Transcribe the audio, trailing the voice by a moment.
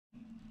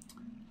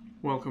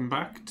Welcome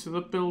back to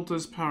the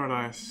Builder's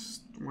Paradise,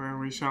 where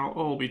we shall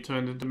all be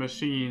turned into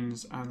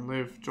machines and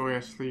live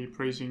joyously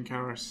praising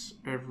Karras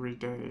every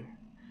day.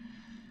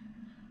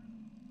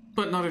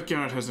 But not if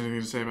Garrett has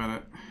anything to say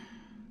about it.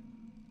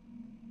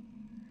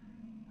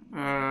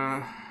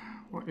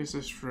 What is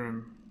this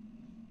room?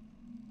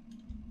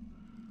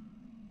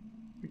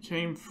 We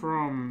came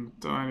from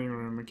the dining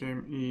room, we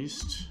came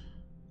east.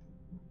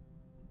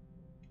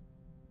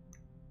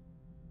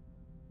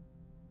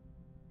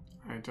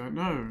 I don't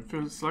know, it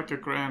feels like a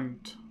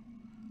grand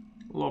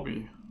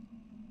lobby.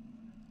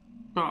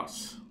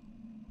 But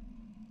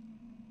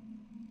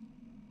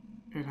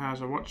it has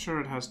a watcher,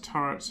 it has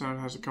turrets, and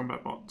it has a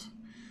combat bot.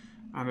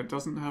 And it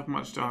doesn't have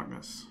much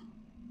darkness.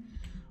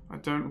 I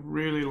don't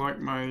really like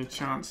my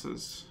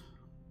chances.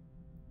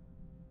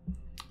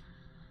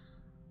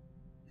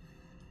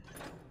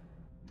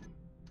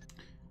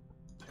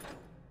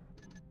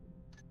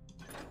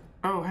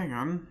 Oh, hang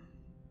on.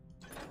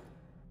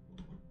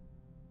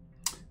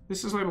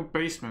 This is labeled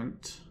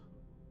basement.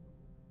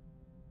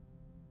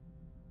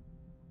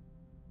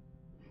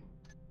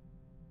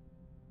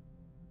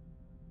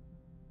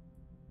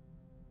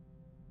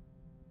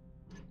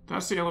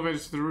 That's the elevator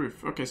to the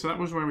roof. Okay, so that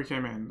was where we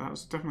came in. That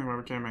was definitely where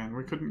we came in.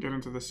 We couldn't get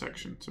into this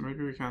section, so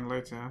maybe we can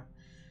later.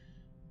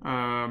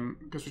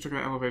 Because we took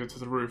that elevator to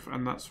the roof,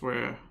 and that's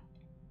where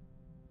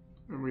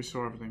we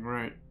saw everything,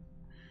 right?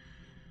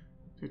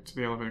 To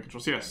the elevator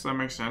controls. Yes, that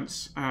makes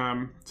sense.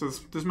 So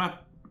this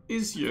map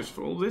is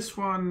useful. This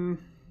one,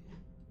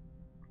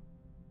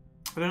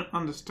 I don't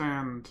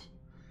understand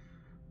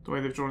the way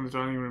they've drawn the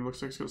dining room.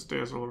 Looks like it's got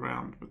stairs all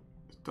around, but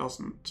it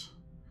doesn't.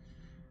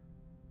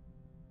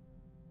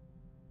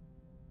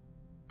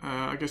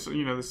 I guess,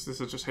 you know, this is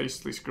just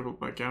hastily scribbled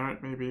by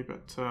Garrett, maybe,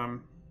 but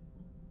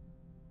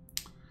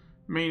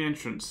main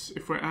entrance.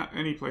 If we're at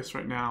any place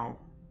right now,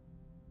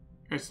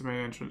 it's the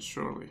main entrance,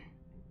 surely.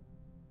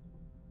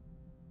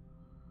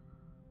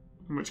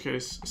 In which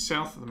case,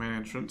 south of the main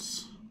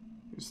entrance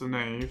is the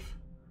nave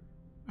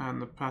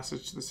and the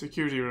passage to the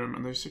security room,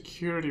 and the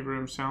security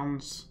room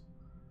sounds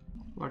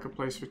like a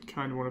place we'd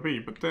kind of want to be,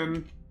 but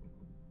then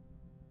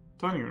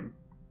dining room,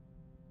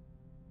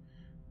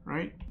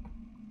 right?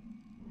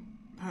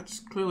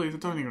 That's clearly the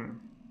dining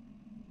room.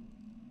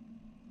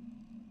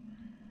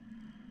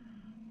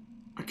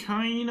 I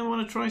kind of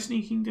want to try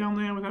sneaking down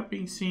there without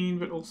being seen,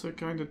 but also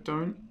kind of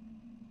don't.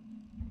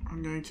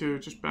 I'm going to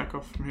just back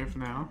off from here for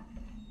now.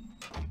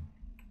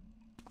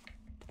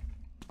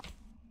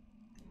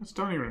 That's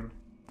dining room.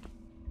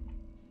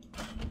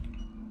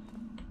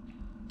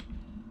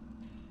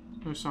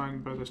 No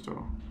sign by this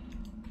door.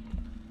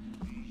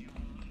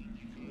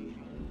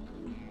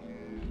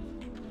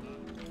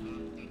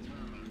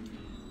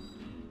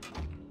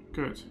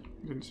 Good.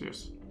 He didn't see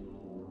us.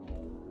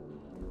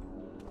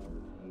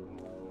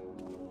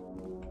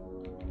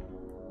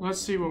 Let's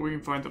see what we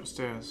can find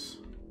upstairs.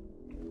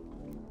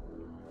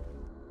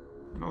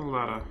 Another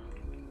ladder.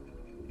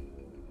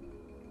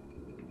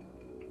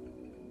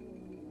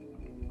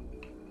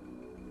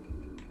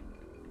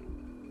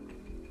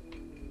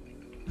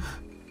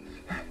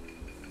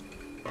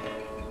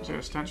 Is there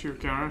a statue of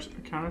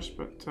Karras,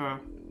 but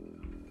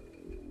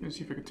let's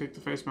see if I can take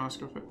the face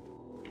mask off it.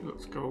 It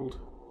looks gold.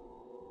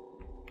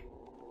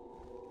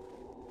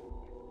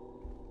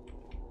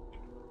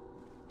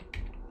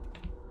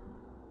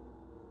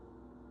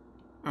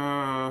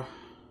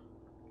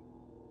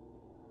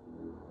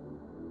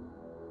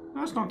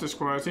 That's not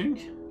disquieting.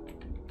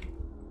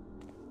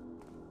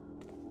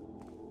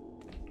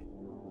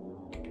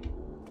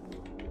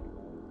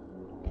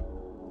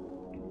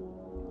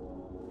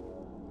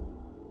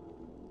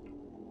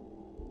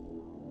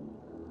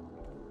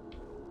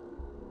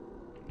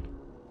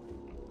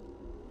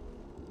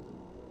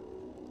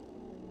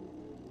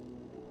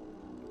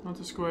 Not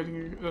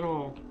disquieting at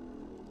all.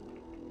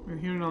 I can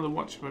hear another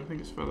watch, but I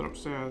think it's further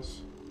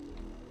upstairs.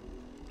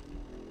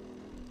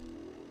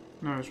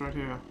 No, it's right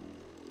here.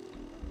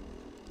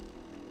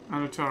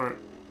 And a turret.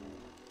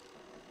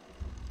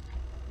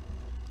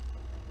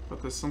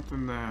 But there's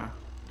something there.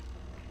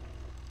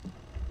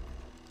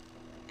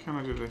 Can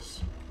I do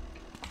this?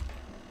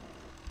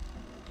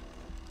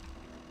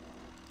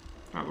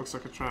 That looks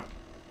like a trap.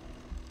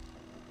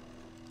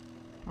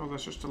 Oh,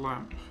 that's just a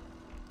lamp.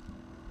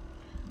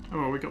 Oh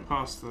well, we got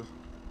past the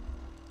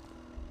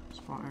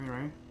spot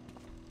anyway.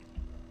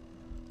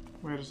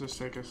 Where does this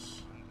take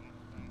us?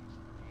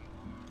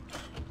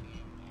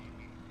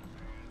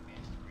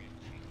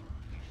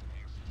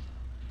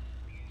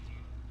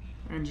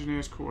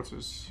 Engineer's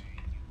quarters.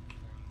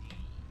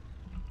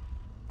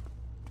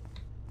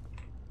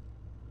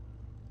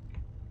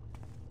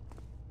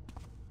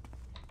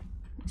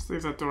 Let's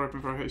leave that door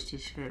open for a hasty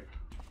escape.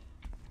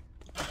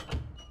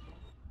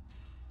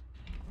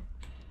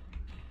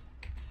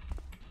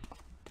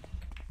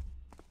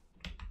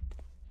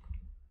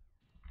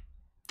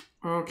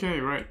 Okay,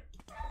 right.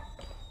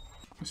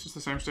 This is the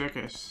same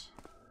staircase.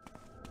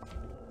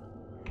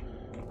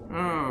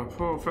 Oh,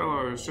 poor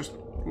fellow is just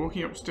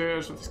walking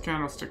upstairs with his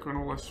candlestick when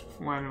all this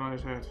landed on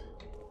his head.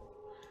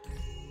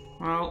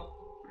 Well,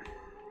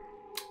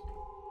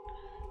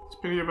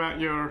 pity about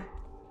your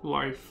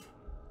life,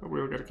 but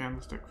we'll get a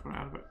candlestick for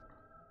out of it.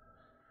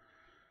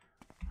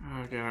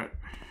 Oh, Garrett.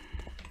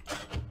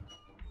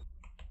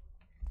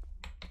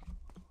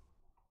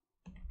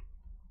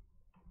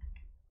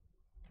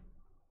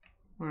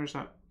 Where is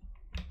that?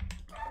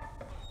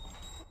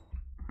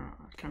 Oh,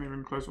 I can't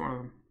even close one of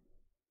them.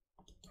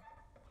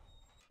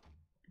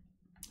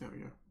 There we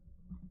go.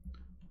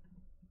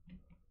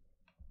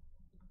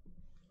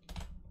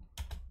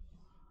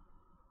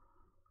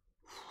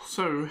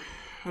 So,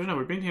 I don't know,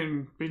 we've been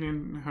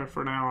in her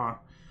for an hour.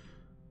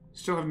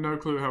 Still have no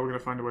clue how we're going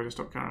to find a way to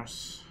stop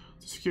Karras.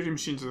 The security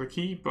machines are the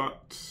key,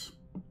 but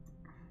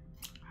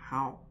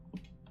how?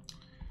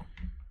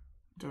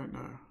 Don't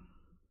know.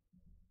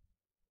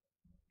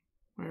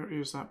 Where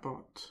is that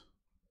bot?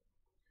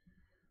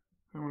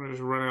 I want to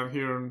just run out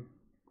here and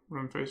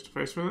run face to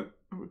face with it.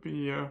 That would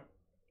be a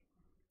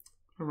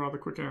rather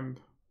quick end.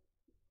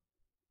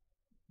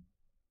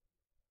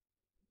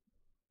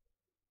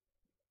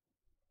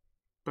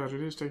 But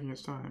it is taking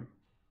its time.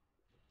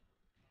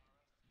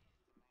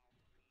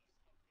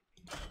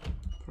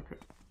 Okay.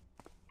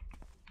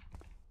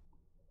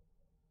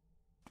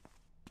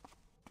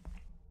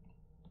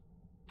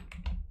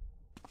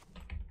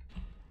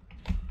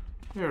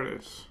 There it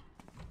is.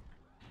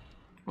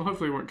 Well,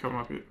 hopefully it won't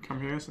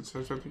come here since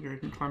I don't think I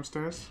can climb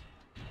stairs.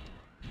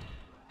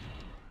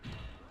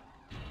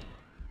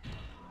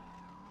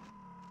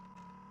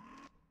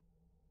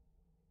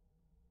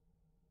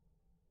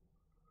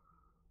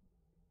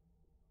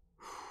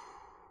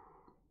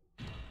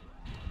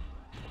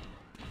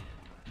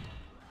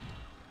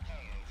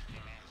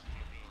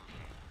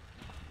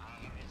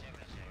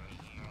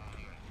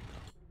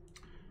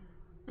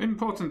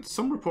 Important.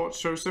 Some reports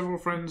show several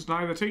friends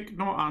neither take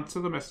nor answer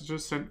the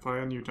messages sent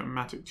via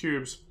pneumatic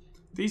tubes.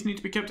 These need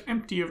to be kept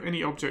empty of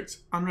any objects,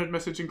 unread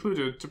message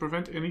included, to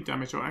prevent any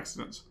damage or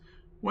accidents.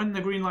 When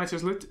the green light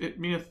is lit, it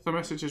meaneth the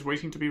message is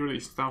waiting to be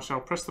released. Thou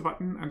shalt press the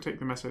button and take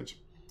the message.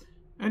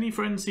 Any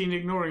friend seen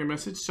ignoring a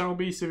message shall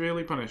be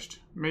severely punished.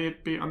 May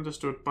it be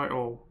understood by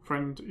all.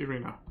 Friend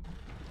Irina.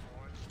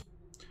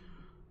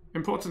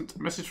 Important.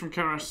 Message from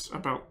Karras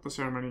about the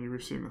ceremony.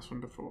 We've seen this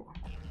one before.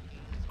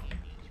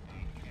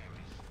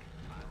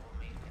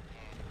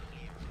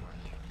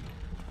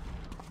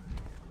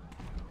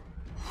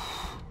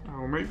 I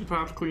will make the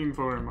path clean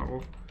for him. I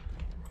will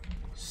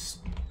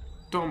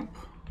stomp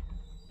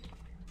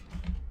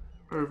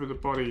over the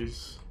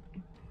bodies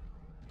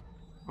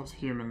of the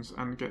humans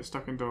and get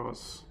stuck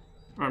indoors.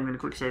 I'm going to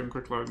quick save and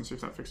quick load and see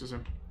if that fixes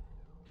him.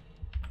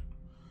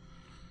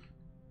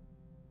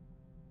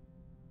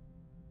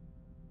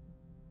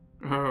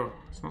 Oh,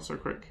 it's not so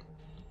quick.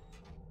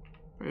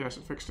 But yes,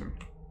 it fixed him.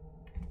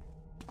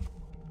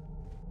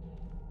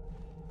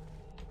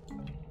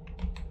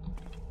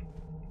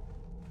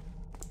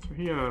 So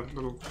he had a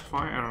little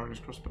fire arrow in his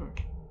crossbow.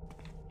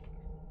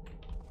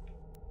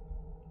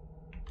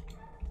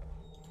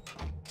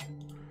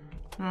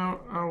 Now,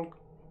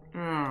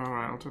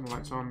 alright, I'll turn the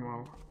lights on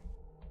while...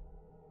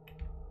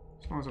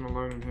 as long as I'm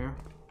alone in here.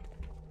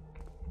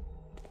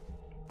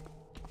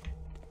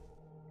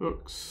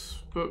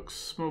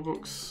 Books, more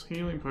books.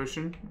 Healing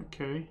potion,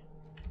 okay.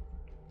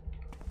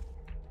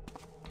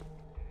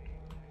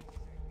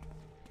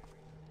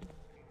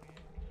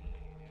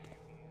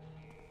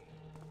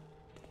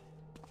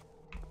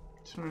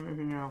 Is there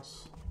anything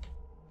else?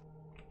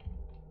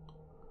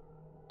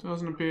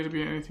 Doesn't appear to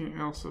be anything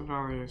else of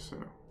value, so...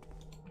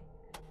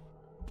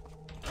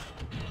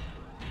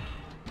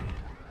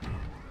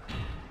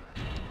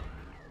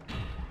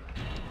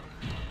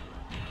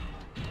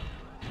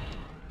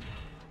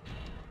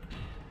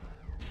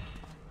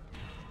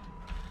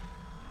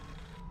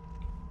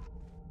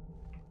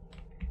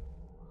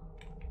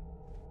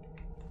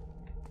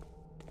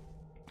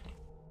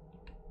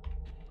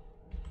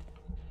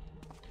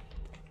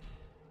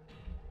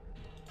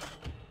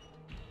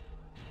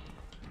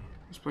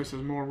 This place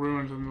is more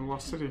ruined than the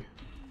Lost City.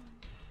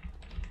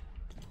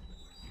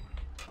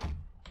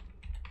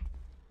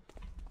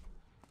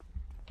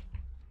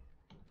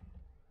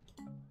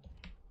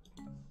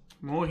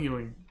 More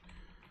healing.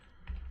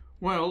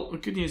 Well, the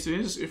good news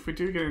is, if we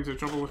do get into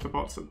trouble with the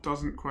bots that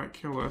doesn't quite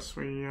kill us,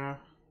 we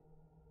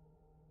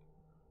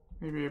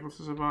may be able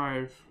to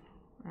survive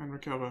and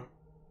recover.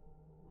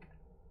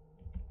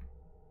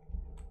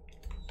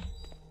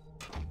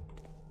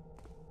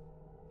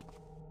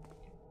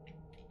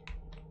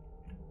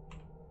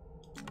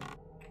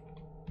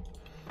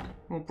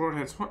 More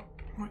broadheads. What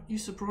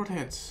use of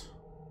broadheads?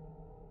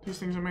 These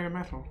things are made of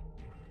metal.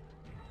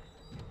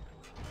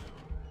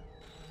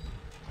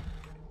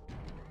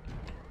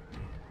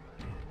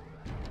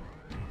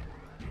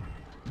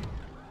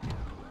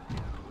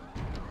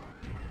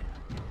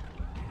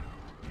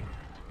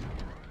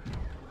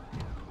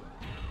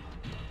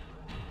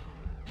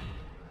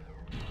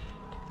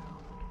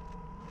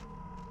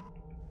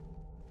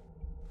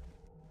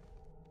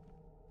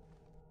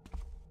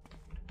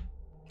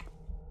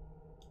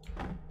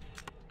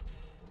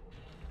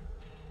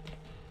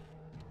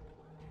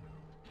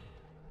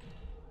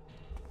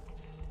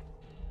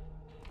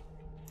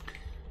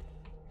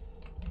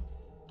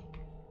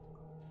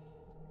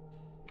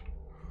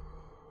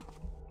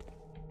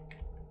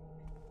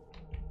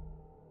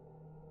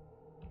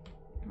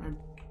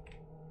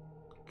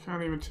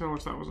 Can't even tell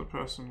if that was a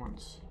person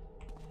once.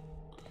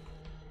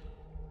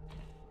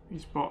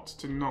 These bots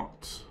do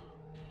not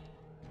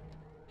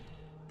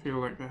feel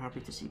like they're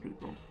happy to see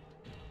people.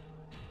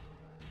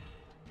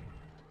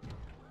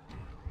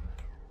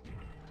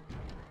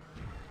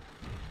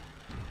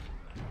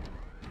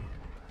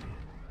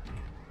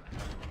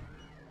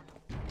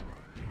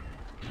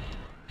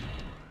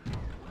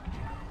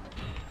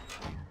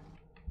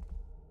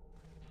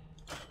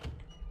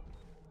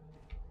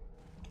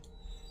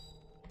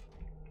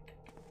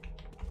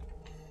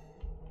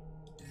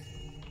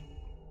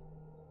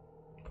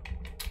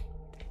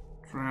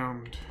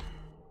 Drowned.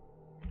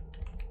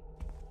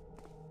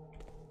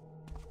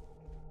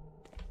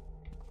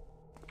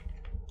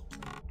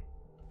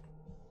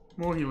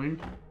 More healing.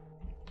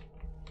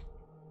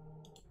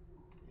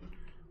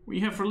 We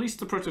have released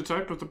the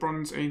prototype of the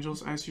Bronze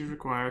Angels as you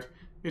required.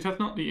 It hath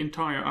not the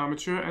entire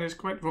armature and is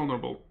quite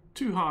vulnerable.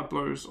 2 hard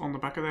blows on the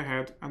back of their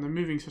head and the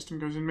moving system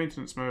goes in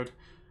maintenance mode.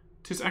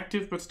 'Tis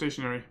active but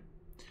stationary.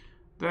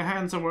 Their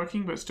hands are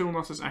working but still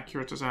not as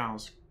accurate as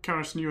ours.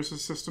 Karras' newest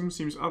system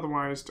seems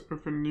otherwise to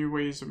open new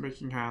ways of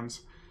making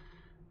hands.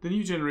 The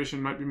new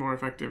generation might be more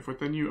effective with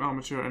their new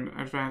armature and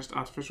advanced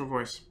artificial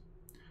voice.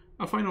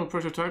 A final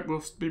prototype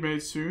will be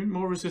made soon,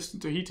 more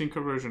resistant to heat and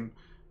corrosion.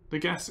 The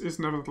gas is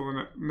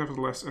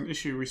nevertheless an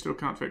issue we still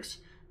can't fix.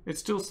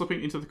 It's still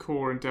slipping into the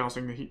core and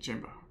dousing the heat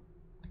chamber.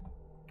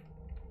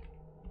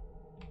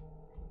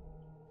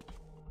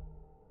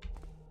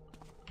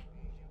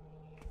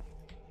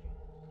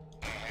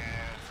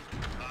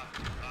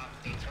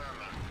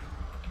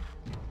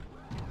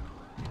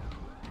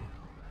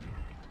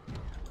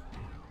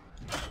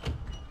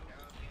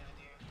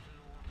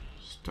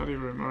 Study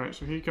room. Alright,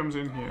 so he comes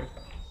in here.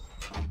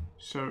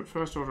 So,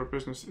 first order of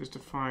business is to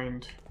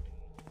find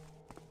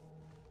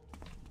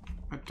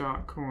a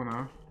dark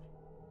corner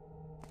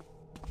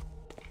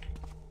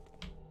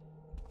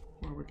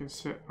where we can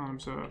sit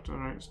unobserved.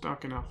 Alright, it's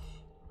dark enough.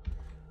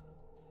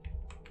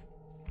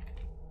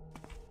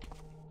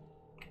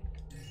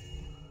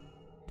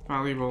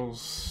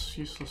 Valuables.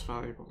 Useless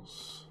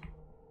valuables.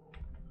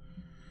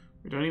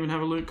 We don't even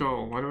have a loot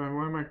goal. Why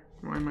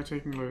am I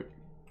taking loot?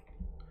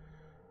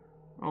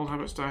 Old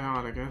habits die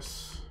hard, I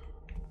guess.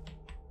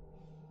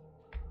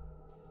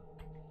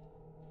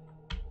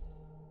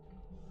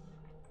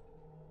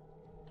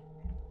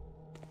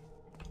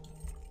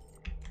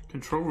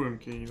 Control room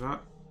key,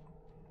 that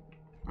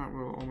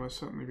will almost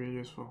certainly be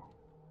useful.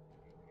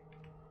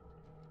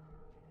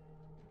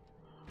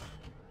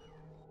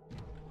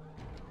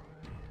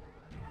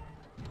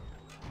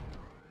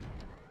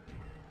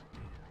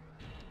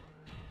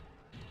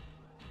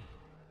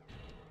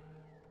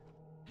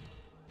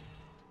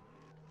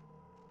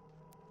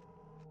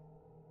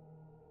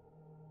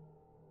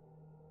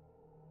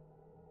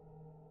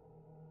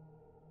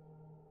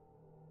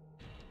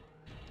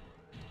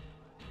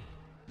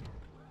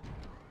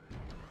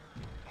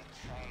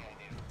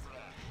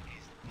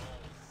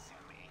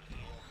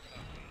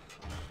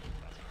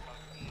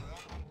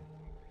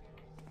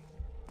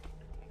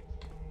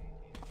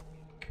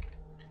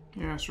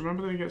 Yes,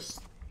 remember that he gets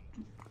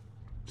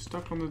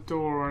stuck on the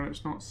door and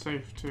it's not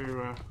safe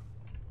to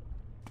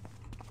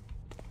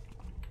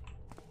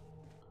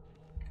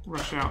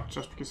rush out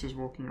just because he's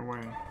walking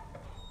away.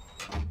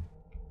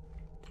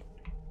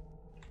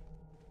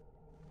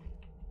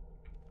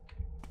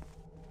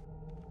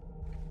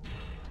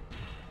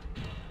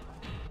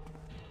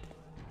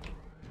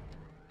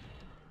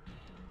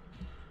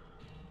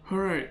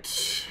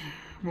 Alright,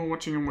 more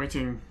watching and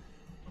waiting.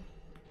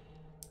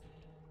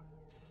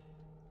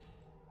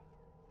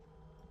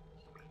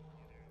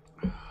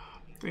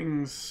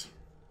 Things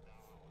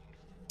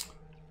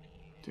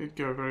did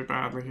go very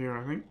badly here,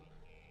 I think.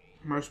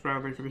 Most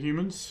badly for the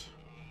humans.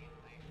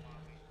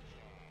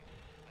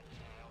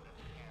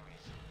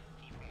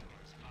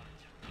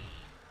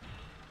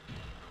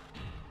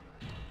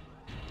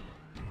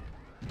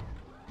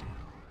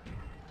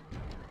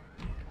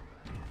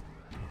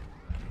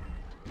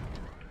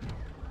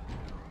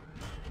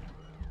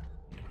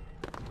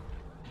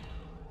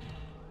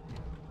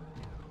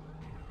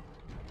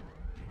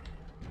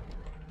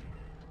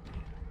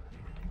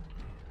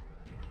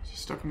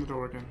 Stuck in the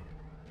door again.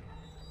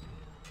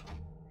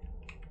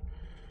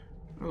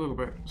 A little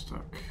bit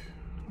stuck.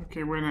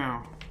 Okay, where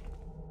now?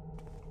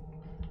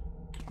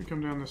 We come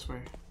down this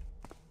way.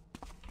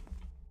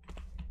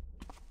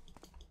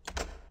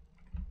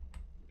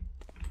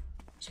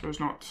 Suppose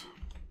not.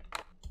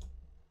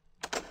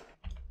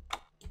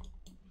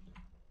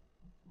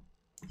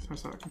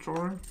 Is that a control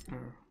room? No.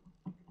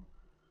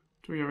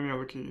 Do we have any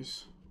other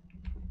keys?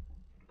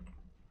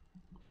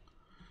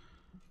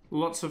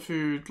 Lots of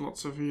food,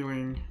 lots of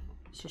healing.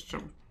 Let's just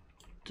jump.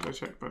 Did I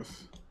check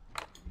both?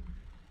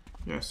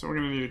 Yeah, so we're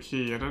going to need a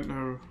key. I don't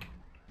know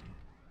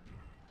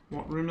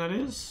what room that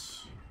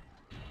is.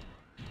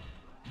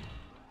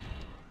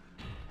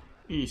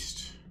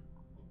 East.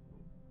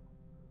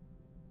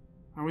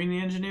 Are we in the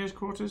engineer's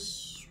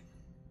quarters?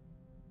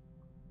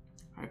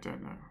 I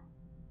don't know.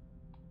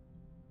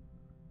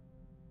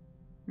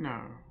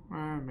 No.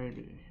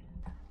 Maybe.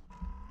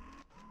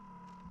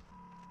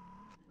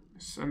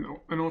 An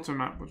auto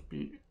map would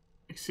be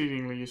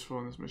exceedingly useful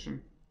in this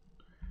mission.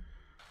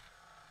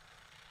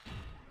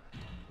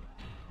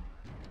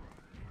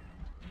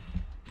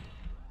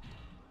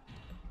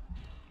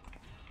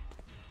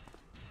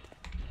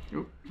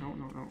 Oh, no,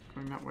 no, no.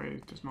 Going that way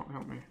does not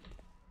help me.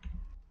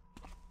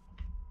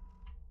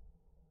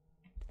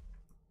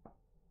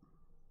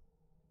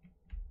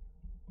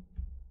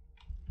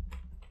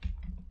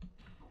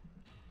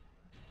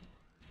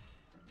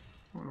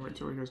 I want to wait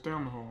till he goes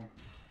down the hall.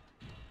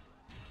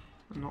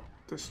 And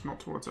not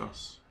towards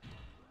us.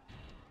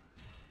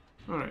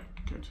 Alright,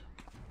 good.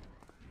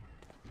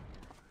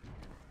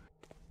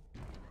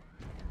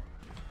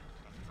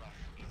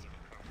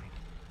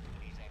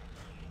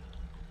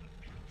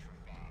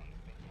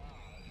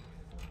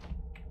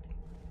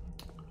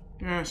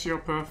 Yes, you're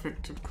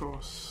perfect, of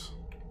course.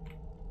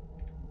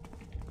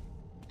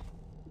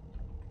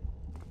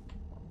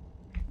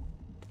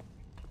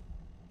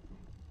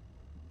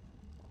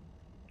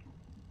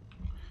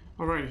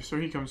 Alrighty, so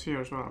he comes here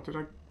as well. Did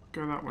I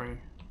go that way?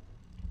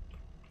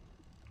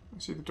 I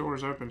see the door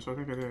is open, so I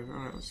think it is.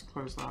 Alright, let's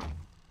close that.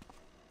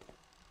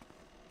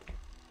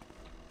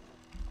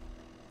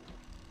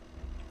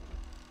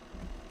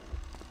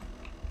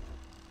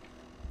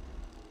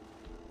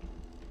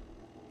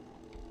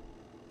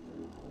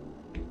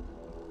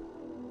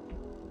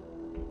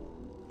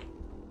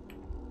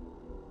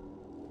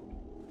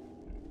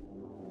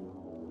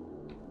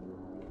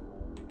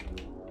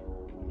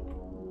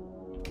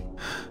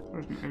 There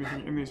isn't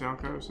anything in these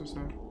alcoves, is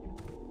there?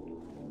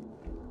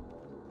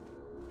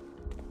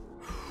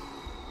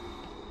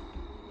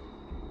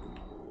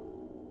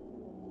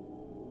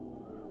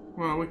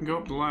 Well, we can go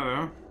up the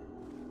ladder.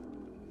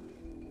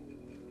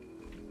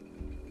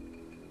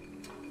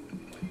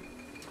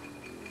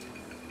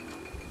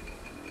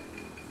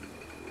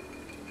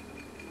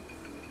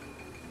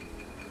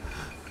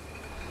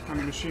 What kind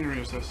of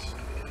machinery is this?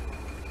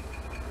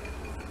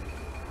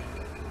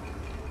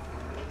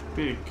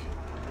 Big.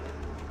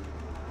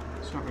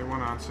 Certainly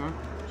one answer.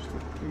 Just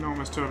an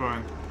enormous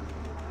turbine.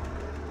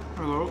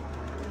 Hello.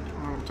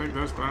 I will take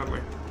those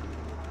gladly.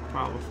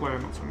 Well, the flare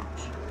not so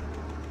much.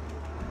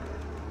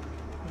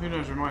 Who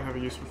knows, we might have a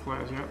use for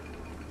flares yet.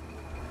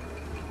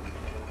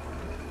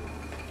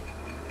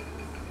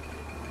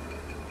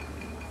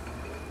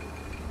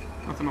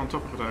 Nothing on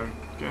top of it,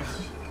 I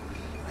guess.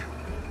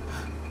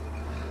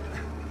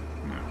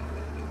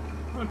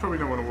 No. I probably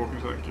don't want to walk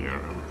into that gear.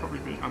 It would probably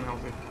be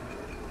unhealthy.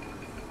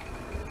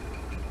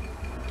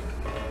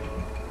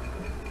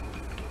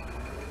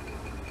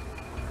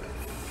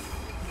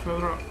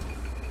 Further up.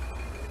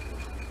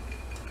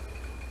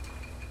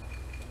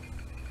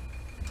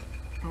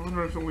 I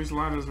wonder if all these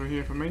ladders were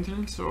here for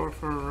maintenance or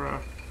for,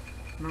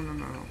 no, no,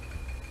 no, no.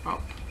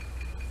 Up.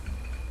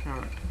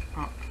 Garrett.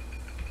 Up.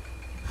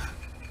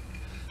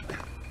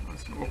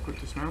 That's an awkward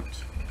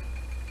dismount.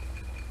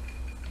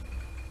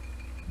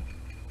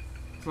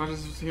 The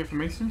ladders here for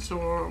maintenance,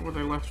 or were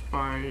they left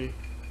by...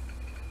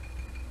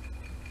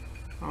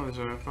 Oh, there's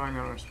a fine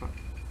arrow spot.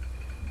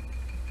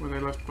 Were they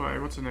left by,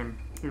 what's her name?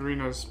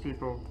 Irina's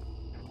people.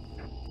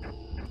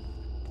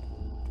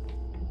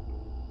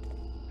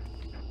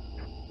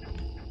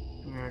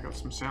 Yeah, I got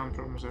some sound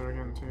problems there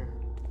again too.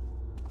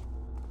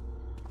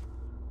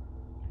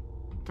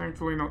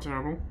 Thankfully not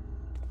terrible.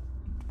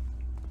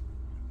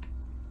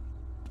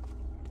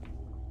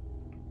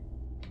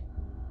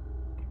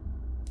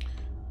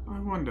 I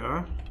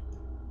wonder...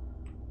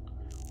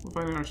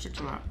 What if I don't stick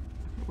to that?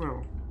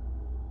 Well,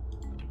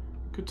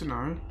 good to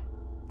know.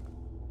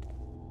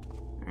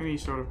 Any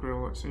sort of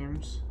grill, it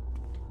seems.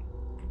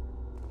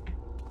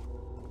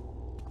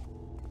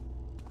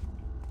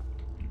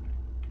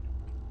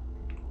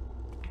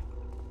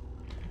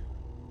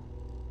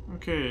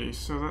 Okay,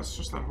 so that's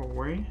just that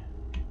hallway.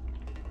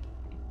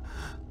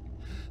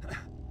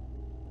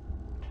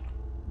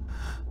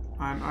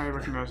 And I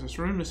recognize this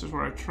room. This is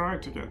where I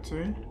tried to get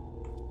to.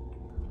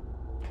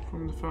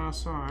 From the far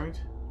side.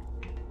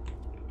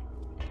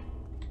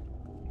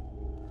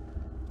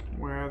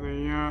 Where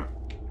the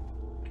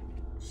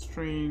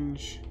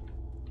strange,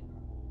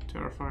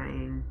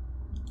 terrifying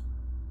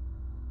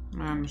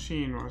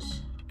man-machine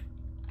was.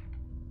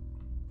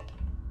 It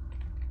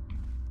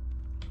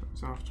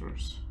was after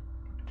us.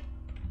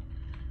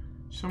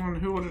 Someone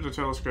who ordered a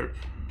telescope.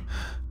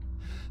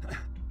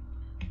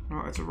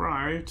 Well, it's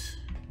arrived.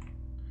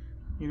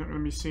 You're not going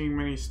to be seeing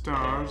many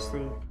stars.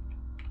 The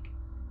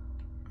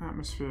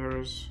atmosphere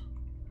is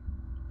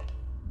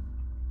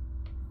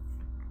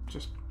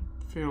just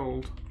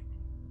filled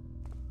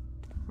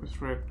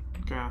with red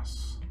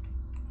gas.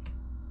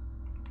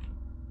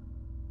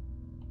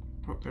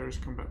 Oh, there is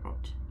combat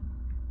bot.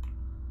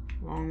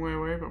 Long way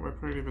away, but we're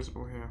pretty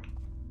visible here.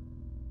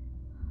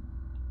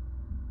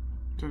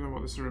 Don't know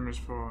what this room is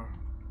for.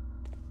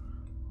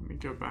 Let me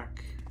go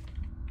back.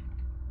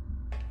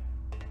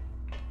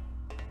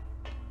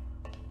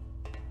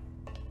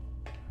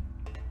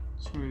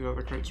 Some of these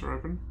other crates are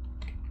open.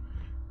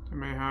 They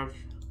may have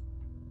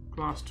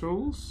glass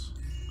tools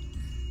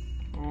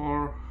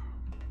or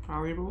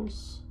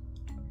valuables.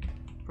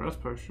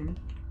 Breath potion.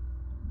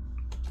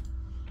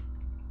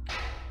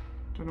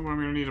 Don't know when I'm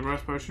going to need a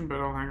breath potion, but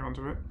I'll hang on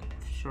to it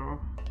for sure.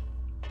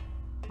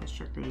 Let's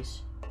check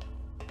these.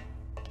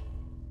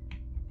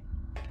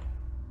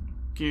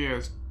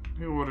 Gears.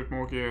 Who ordered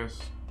more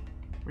gears?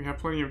 We have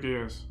plenty of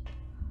gears.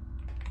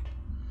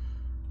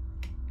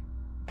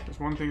 There's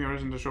one thing there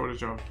isn't a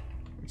shortage of.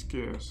 It's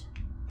gears.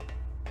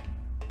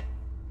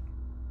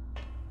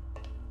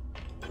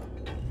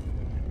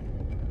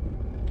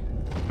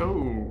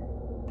 Oh.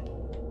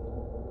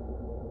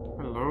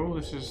 Hello,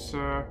 this is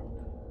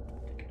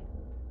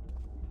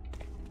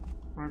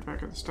right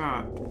back at the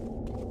start.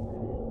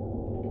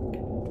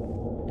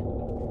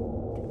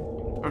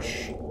 Oh,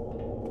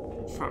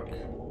 fuck.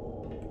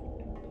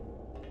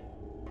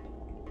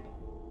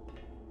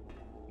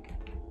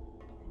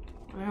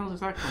 Where the hell does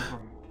that come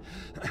from?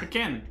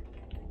 Again!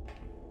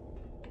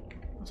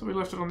 I thought we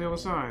left it on the other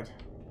side.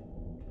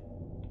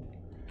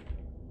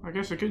 I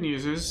guess the good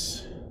news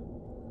is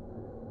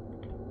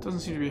it doesn't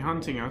seem to be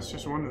hunting us,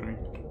 just wandering.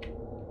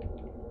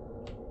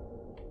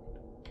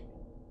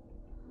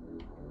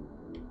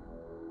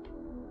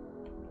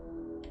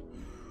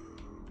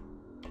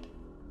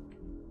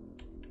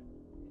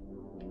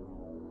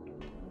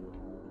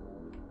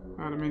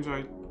 That means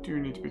I do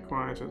need to be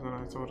quieter than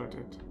I thought I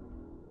did.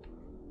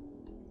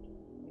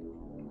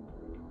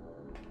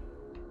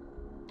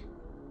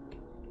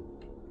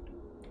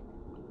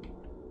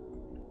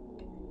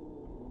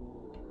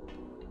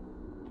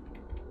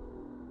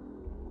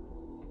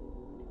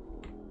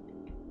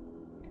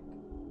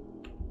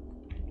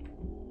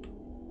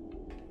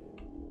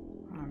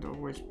 And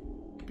always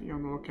be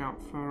on the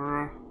lookout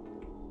for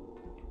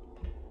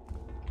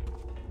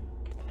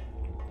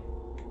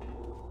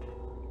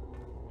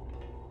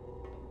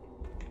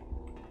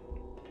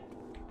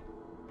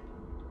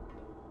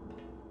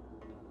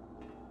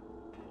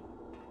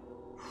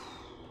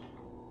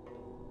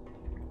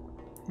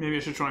maybe I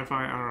should try and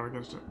fire arrow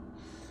against it.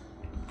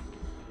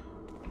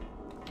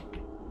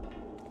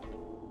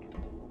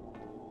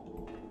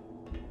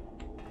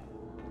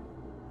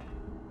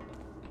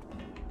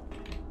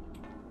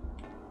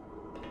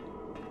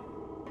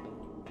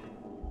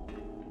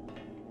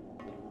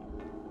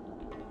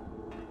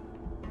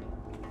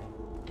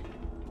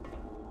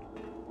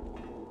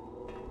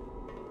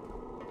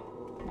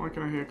 Why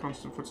can I hear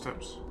constant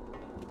footsteps?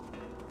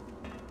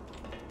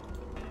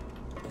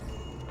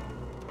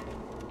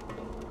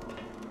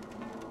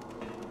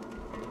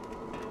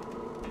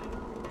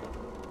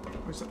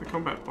 Is that the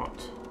combat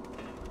bot?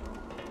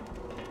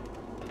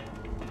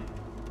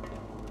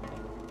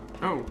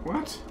 Oh,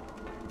 what?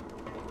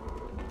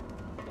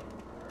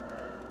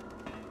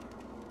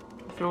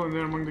 I fell in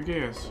there among the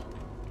gears.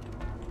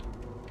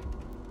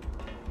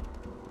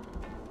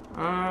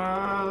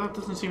 That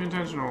doesn't seem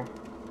intentional.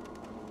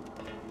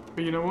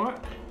 But you know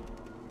what?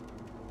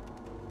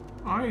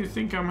 I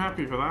think I'm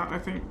happy for that. I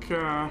think,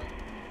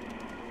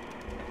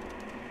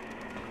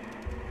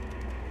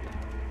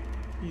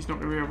 he's not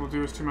going to be able to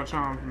do us too much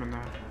harm from in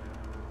there.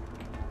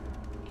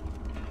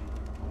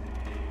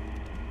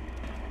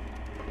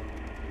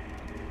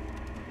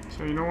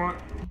 So you know what?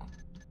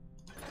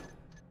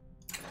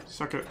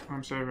 Suck it,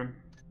 I'm saving.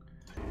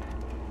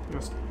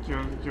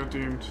 You're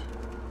doomed.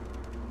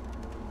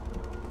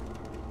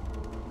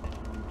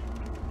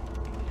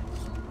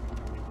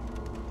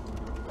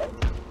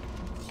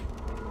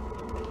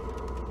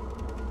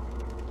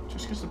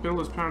 Just because the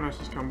Builder's Paradise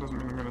has come doesn't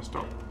mean I'm going to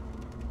stop.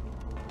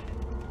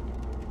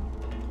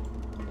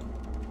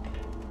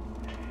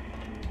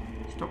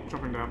 Stop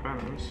dropping down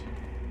banners.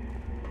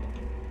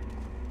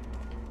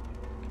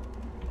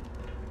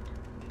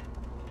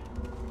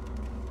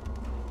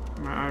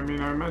 I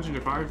mean, I imagine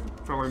if I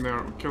fell in there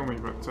it would kill me,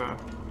 but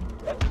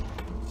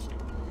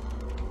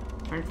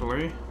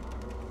thankfully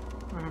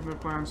I have no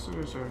plans to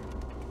do so.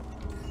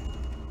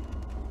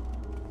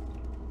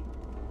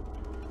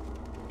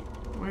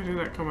 Where did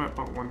that combat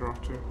bot wander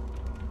off to?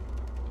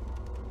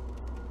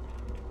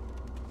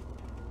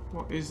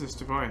 What is this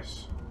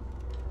device?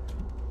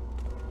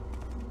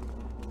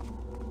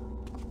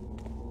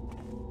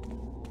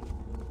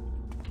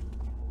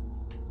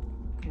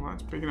 Well,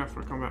 that's big enough for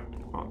a combat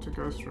bot to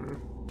go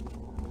through.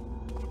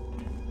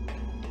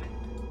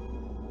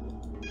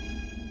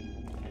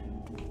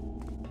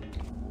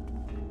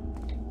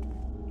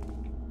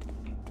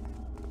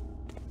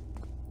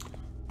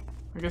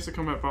 I guess the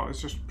combat bot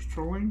is just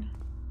patrolling.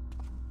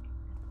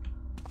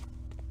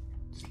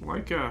 It's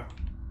like a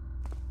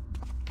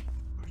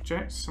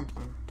project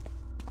something.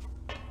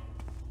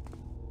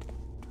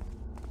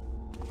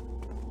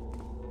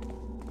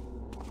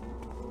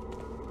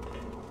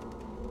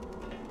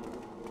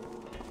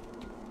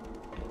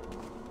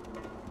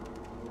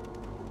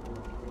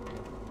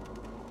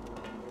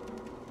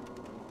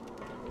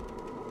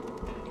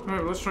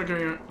 Alright, let's try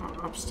going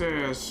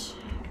upstairs.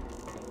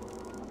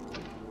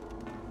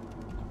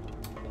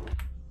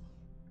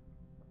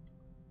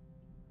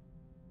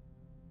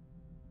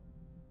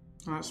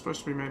 Oh, that's supposed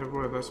to be made of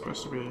wood. That's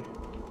supposed to be...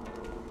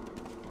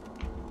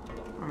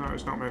 Oh no,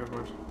 it's not made of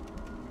wood.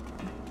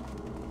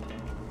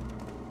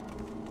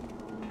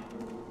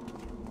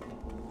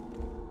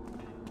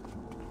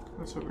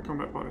 Let's hope the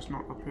combat bot is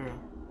not up here.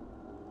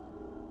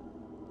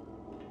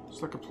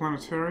 It's like a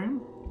planetarium.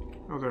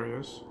 Oh, there he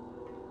is.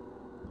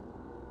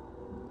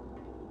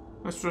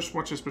 Let's just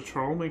watch his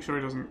patrol, make sure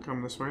he doesn't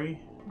come this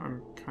way.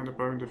 I'm kind of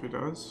boned if he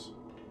does.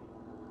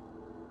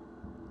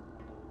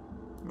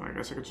 I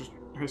guess I could just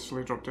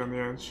hastily drop down the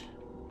edge.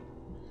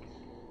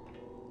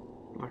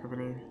 Lack of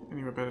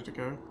anywhere better to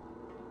go.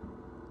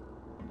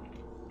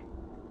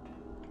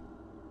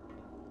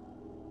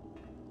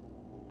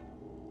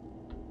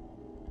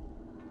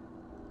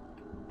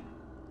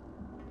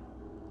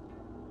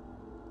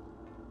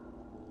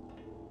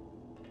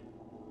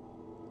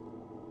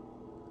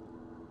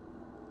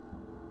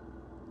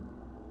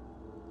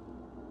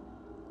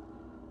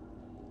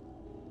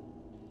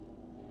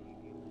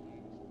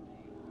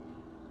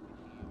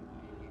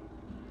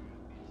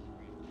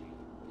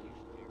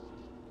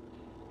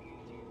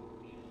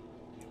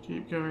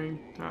 Keep going,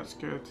 that's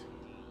good.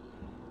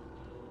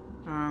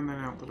 And then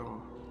out the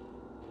door.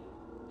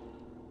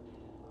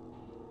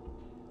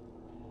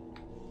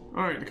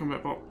 Alright, the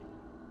combat bot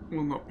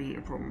will not be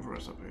a problem for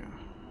us up here.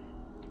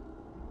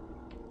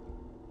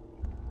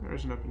 There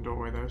is an open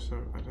doorway though,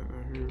 so I don't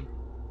know who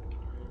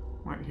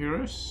might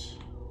hear us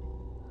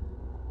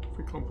if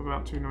we clump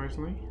about too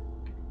noisily.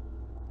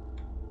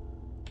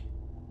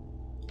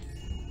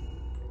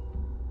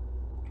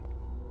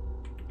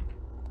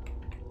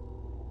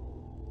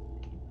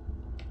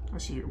 I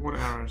see what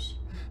arrows.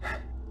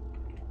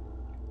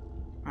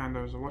 And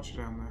there's a watcher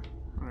down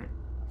there. Right.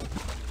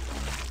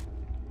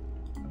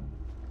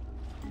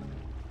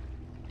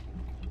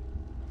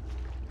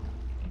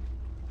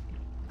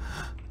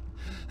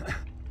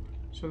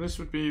 So this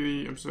would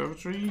be the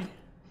observatory.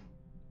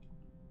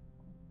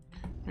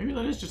 Maybe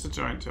that is just a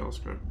giant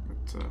telescope,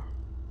 but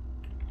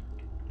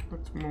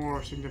looks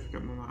more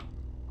significant than that.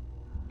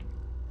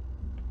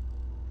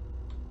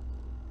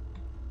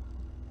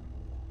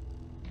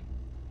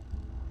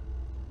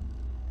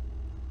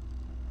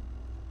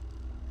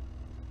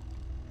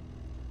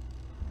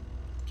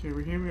 Okay,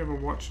 we have a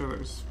watcher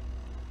that is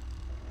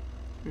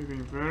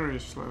moving very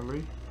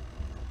slowly.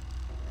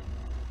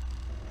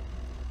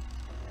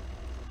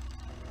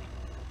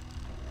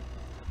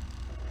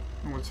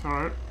 And the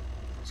turret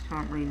is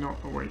currently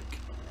not awake.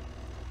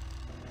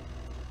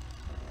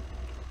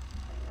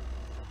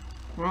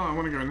 Well, I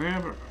want to go in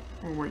there, but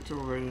we'll wait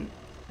till the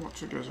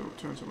watcher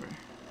turns away.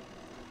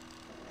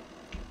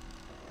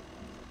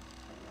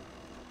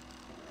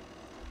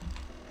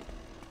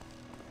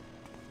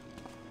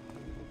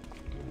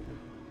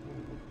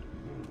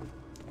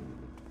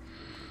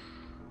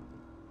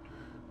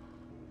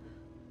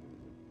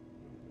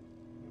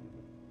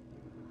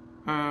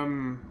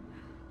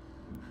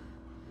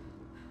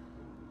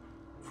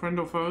 Friend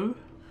or foe?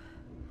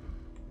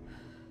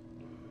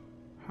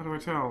 How do I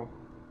tell?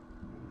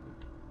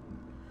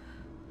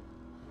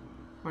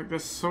 Like, they're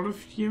sort of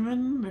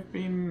human. They've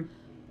been,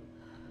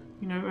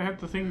 you know, they had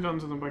the thing done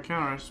to them by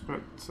Karras,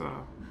 but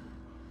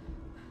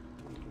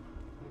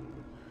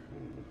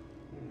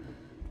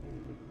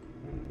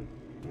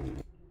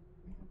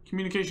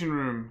communication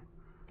room.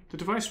 The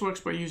device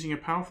works by using a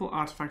powerful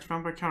artifact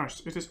found by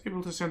Karras. It is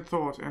able to send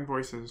thought and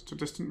voices to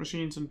distant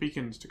machines and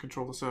beacons to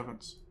control the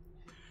servants.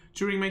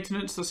 During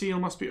maintenance, the seal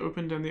must be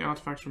opened and the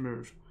artifact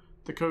removed.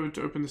 The code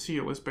to open the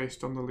seal is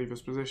based on the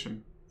lever's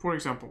position. For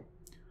example,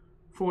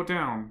 4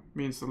 down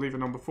means the lever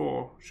number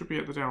 4 should be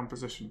at the down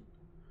position.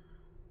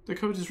 The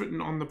code is written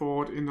on the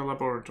board in the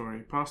laboratory,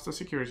 past the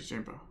security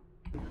chamber.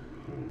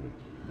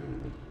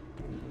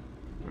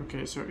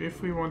 Okay, so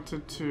if we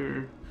wanted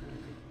to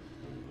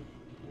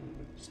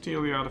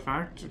steal the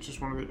artifact, which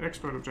is one of the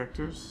expert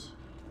objectives,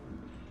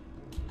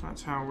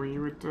 that's how we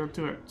would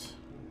do it.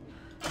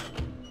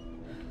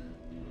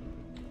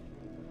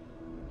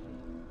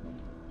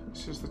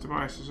 This is the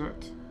device, is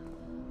it?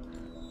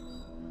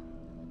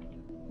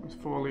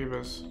 With 4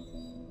 levers.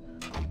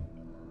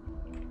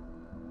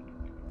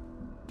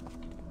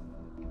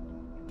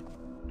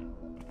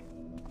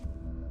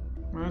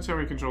 Well, that's how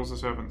he controls the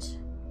servants.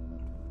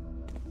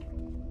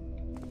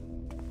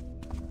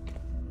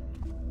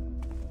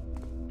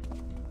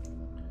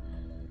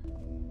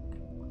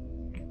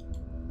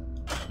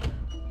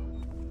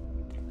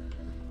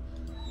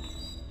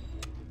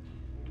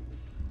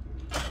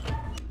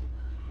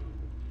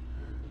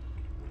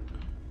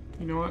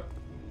 You know what?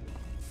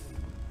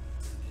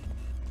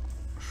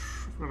 I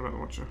forgot about the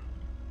watcher.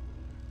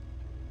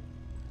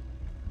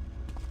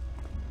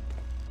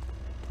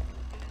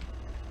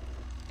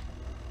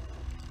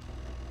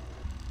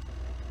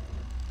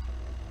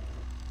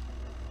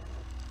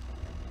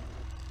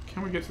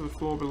 Can we get to the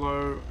floor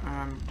below,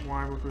 and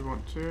why would we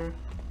want to?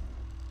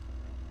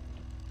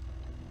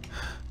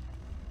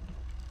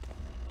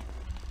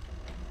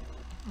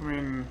 I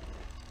mean,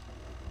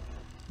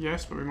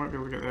 yes, but we might be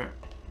able to get there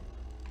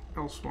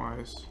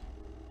elsewise.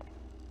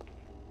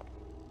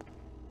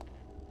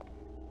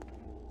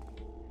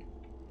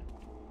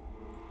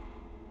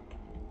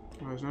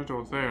 Well, there's no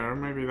door there,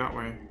 maybe that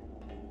way.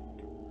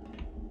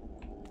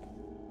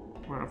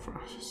 Well,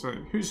 so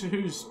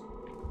who's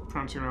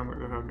prancing around like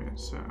they've had me?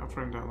 It's our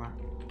friend down there.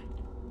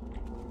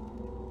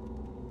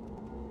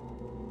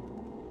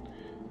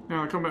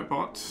 Now the combat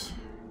bot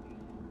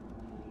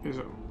is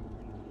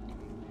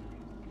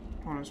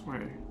on its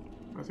way.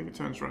 I think it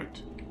turns right.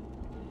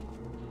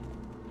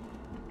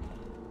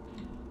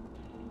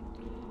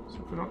 So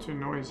if we're not too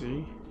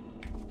noisy,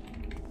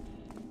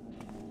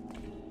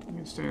 we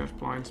can stay in its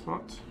blind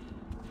spot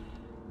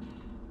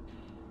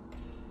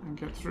and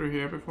get through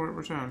here before it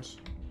returns.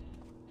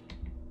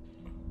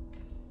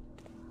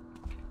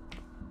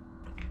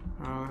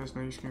 There's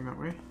no use going that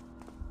way.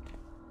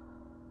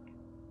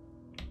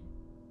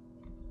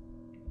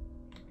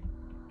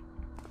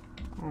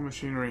 More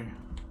machinery.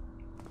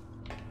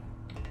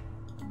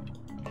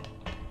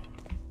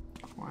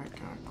 Quiet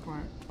guy,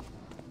 quiet.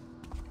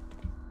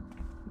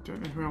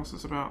 Don't know who else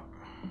it's about.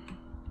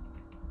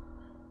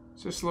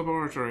 It's this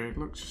laboratory. It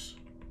looks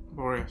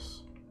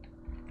laborious.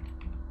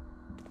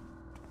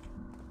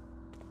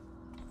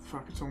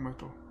 Fuck, it's all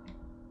metal.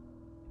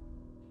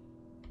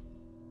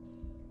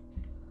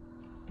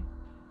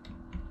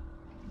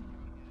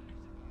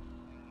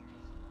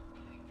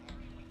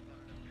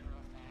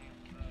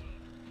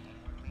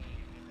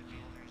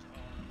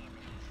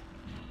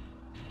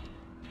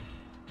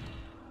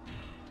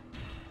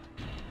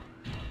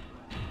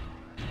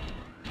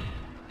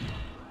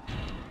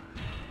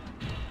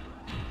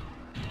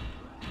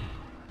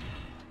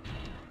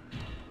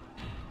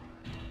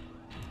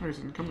 Oh, he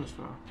didn't come this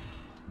far.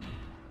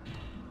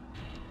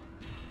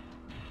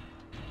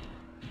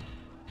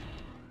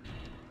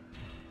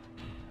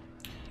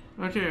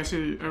 Okay, I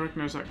see. I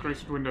recognise that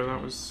grated window. That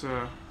was.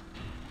 I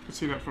could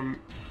see that from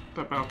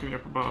that balcony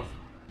up above.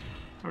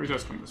 Oh, he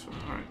does come this far.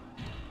 Alright.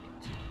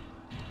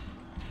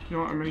 You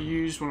know what? I'm going to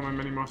use one of my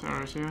mini moth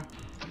arrows here.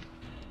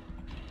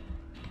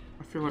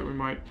 I feel like we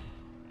might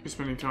be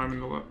spending time in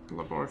the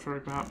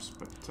laboratory, perhaps,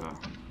 but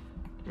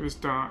it is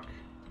dark.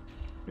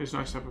 It's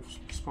nice to have a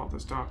spot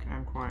that's dark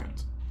and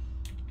quiet.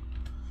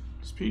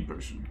 Speed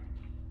potion.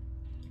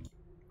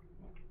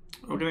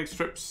 Organic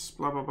strips,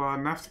 blah blah blah,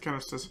 naphtha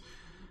canisters.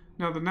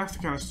 Now the naphtha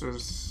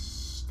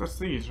canisters, that's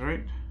these,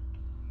 right?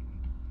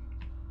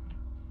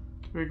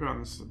 The big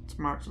ones, it's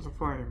marked with a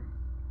flame.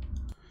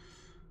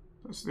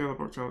 That's the other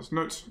book tells us.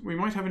 Note, we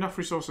might have enough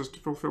resources to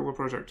fulfill the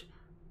project.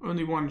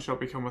 Only one shall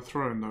become a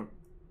throne, though.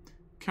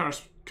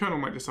 Karras, Colonel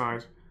might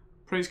decide.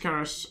 Praise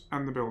Karras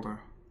and the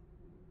builder.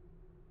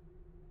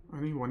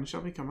 Only one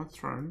shall become a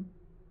throne?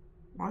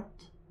 What?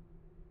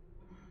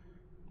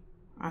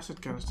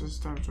 Acid canisters,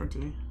 times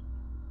 20.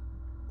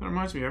 That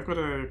reminds me, I've got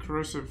a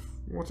corrosive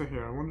water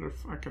here. I wonder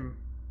if I can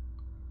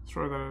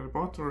throw that at a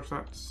bot or if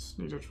that's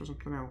needed for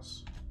something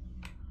else.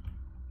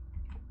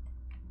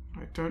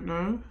 I don't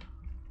know.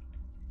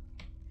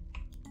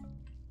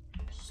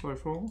 Slow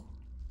fall.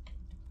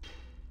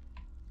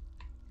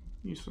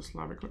 Useless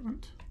lab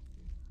equipment.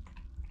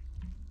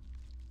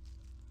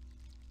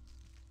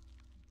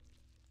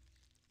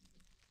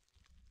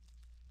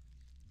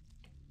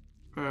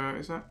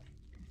 Is that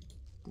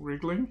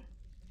wriggling?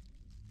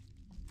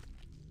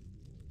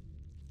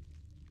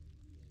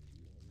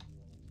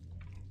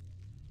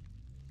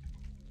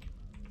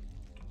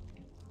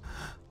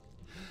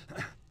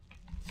 Got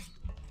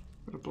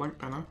a blank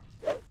banner.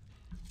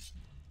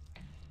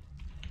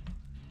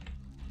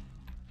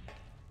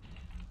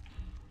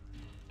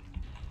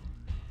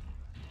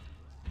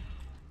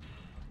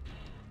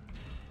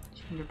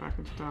 Just gonna get back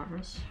into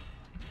darkness.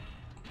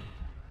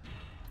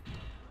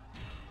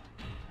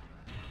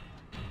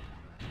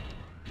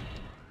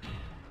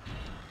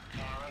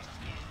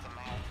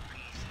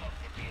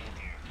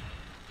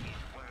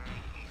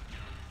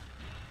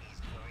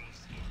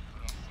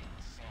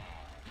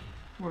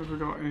 What have we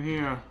got in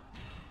here?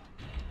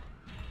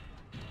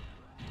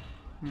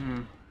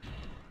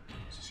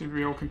 Seem to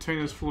be all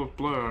containers full of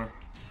blur.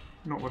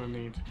 Not what I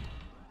need. Is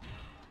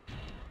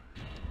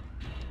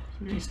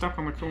he getting stuck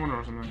on the corner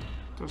or something?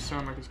 It does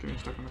sound like he's getting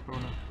stuck on the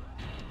corner.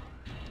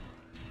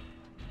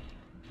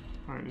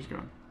 Alright, he's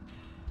gone.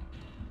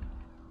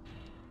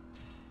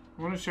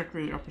 I want to check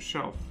the upper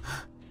shelf.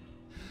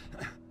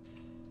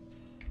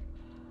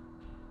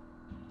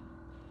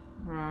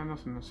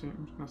 Nothing, I see.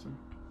 Nothing.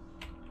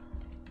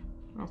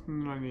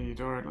 Nothing that I need.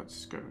 Alright,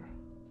 let's go.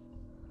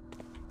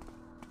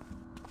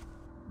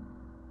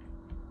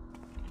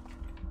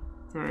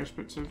 Various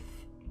bits of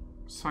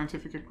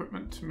scientific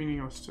equipment,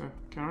 meaningless to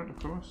Garrett, of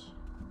course.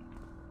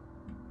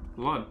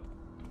 Blood.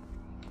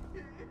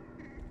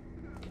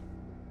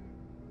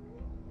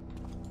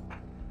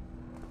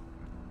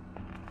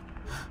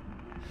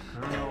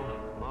 Colonel,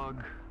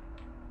 log.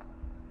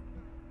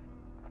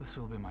 This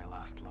will be my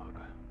last log.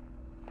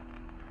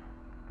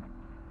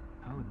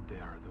 How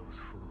dare those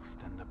fools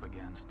stand up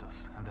against us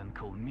and then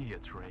call me a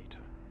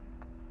traitor?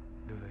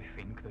 Do they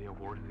think they are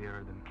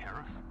worthier than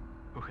Karras,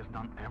 who has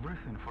done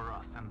everything for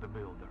us and the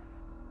builder?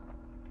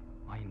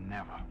 I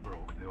never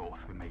broke the oath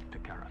we made to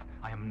Karras.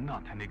 I am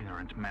not an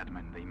ignorant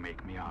madman they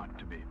make me out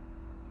to be.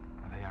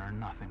 They are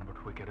nothing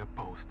but wicked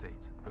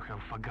apostates who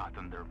have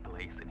forgotten their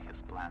place in his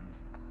plans.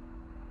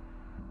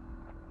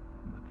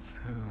 But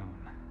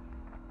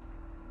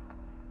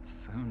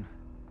soon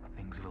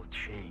things will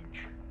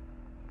change.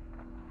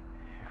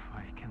 If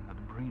I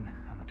cannot bring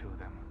unto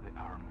them the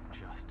arm of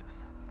justice.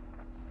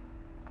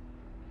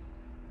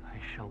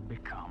 shall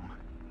become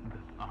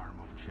the arm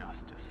of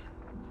justice.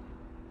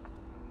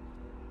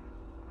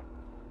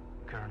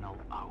 Colonel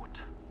out.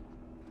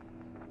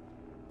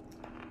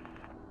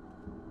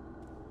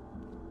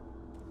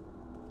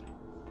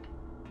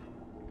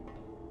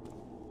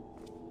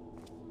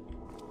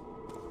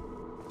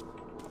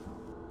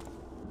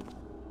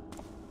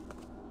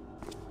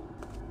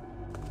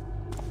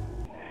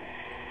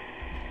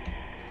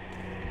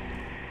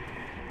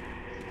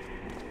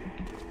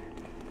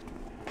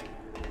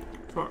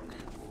 Fuck.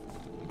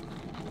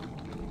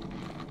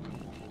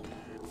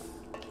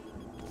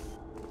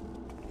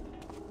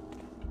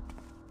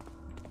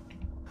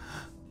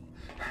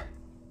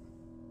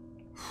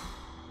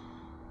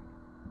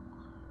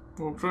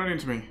 Walked right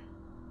into me.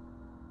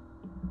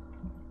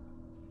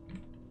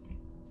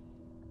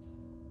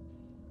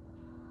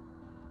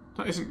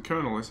 That isn't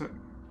Colonel, is it?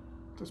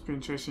 That's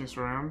been chasing us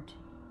around.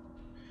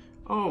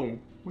 Oh,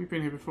 we've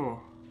been here before.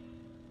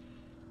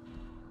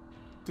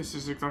 This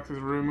is exactly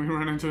the room we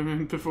ran into him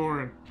in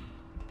before in.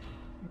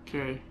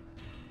 Okay.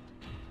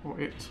 Or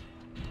it.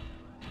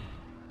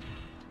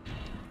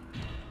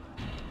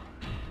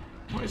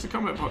 What is the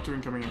combat bot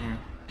doing coming in here?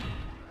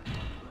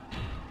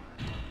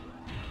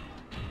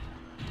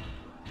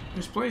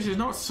 This place is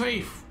not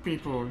safe,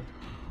 people.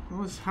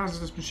 All this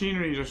hazardous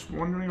machinery just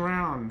wandering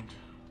around.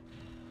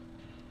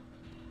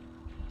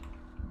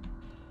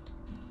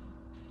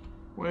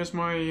 Where's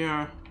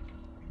my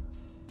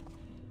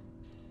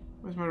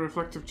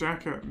reflective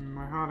jacket and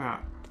my hard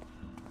hat?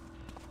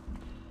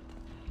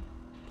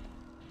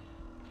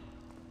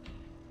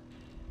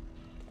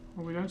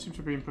 Well, we don't seem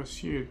to be being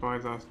pursued by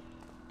that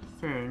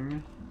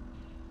thing.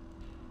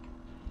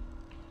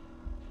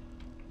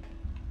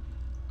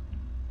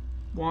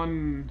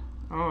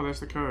 Oh, there's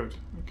the code.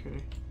 Okay.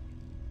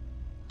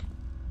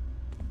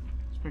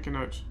 Let's make a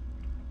note.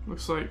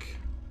 Looks like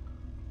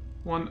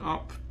 1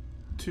 up,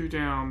 2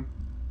 down,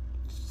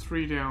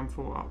 3 down,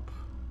 4 up.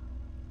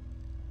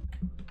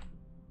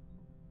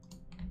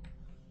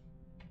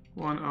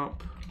 1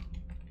 up,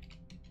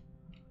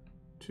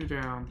 2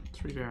 down,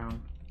 3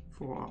 down,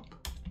 4 up.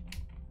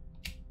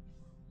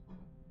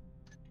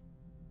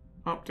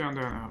 Up, down,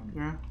 down, up,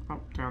 yeah?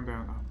 Up, down,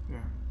 up, yeah.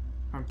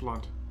 And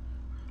blood.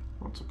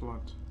 Lots of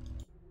blood.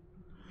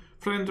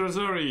 Friend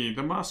Razuri,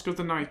 the Mask of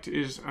the Night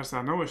is, as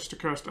thou knowest, a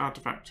cursed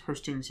artifact,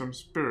 hosting some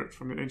spirit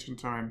from the ancient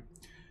time.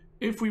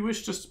 If we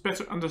wish to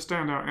better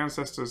understand our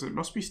ancestors, it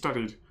must be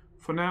studied.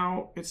 For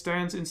now, it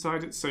stands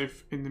inside its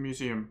safe in the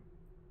museum.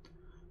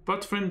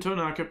 But friend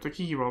Tonar kept the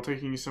key while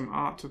taking some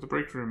art to the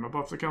break room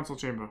above the council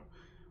chamber.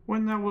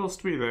 When thou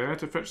wilt be there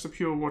to fetch the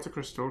pure water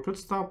crystal,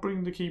 couldst thou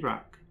bring the key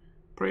back?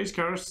 Praise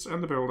Karras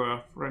and the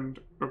builder, friend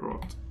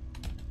Garrett.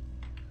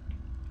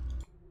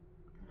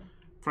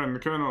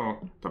 Friend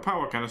Colonel, the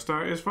power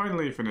canister is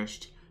finally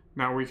finished.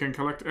 Now we can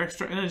collect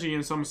extra energy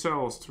in some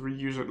cells to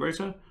reuse it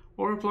later,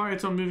 or apply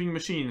it on moving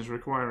machines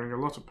requiring a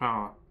lot of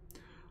power.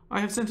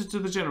 I have sent it to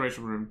the generator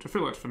room to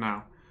fill it for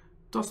now.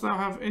 Dost thou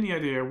have any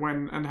idea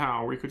when and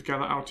how we could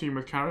gather our team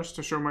with Karras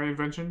to show my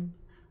invention?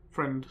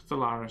 Friend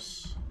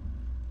Thalaris.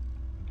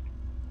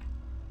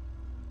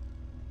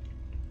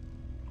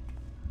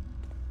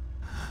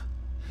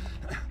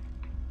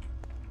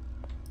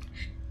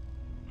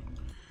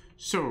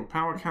 So,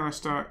 power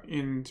canister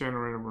in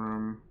generator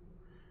room.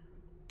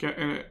 Get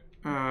in it.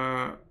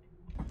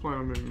 Apply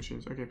on moving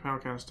machines. Okay, power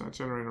canister,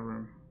 generator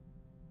room.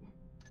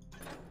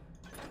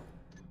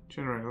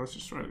 Generator, let's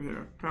just write it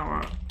here.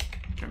 Power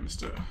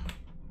canister.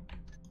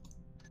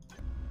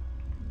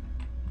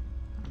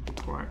 And be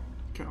quiet.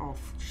 Get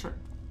off. Shut.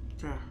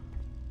 There.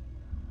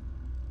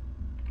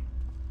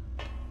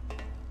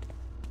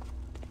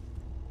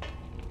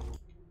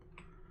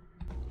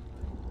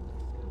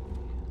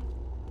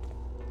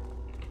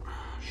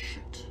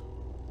 Shit.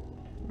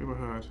 We were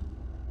heard.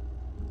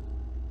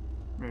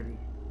 Maybe.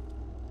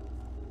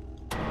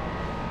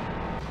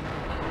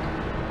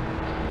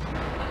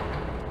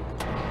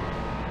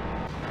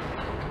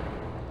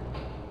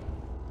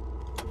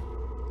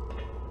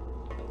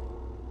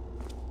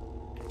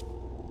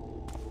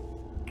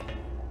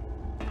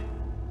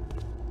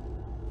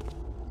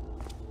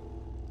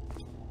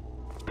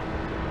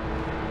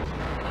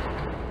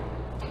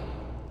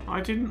 I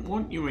didn't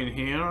want you in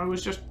here, I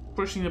was just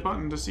pushing the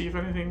button to see if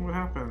anything would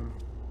happen.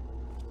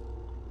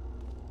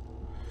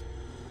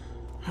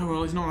 Oh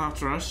well, he's not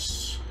after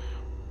us.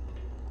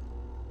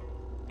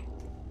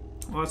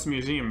 Well, that's the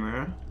museum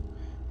there.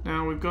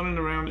 Now, we've gone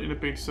around in a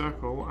big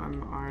circle,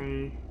 and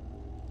I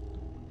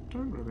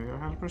don't really know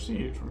how to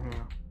proceed from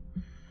here.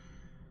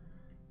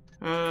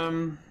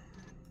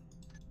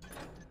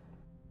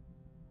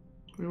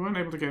 We weren't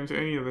able to get into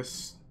any of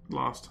this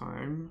last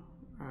time.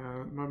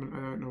 At the moment, I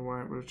don't know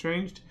why it would have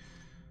changed.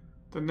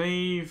 The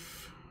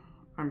nave,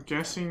 I'm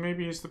guessing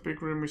maybe is the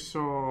big room we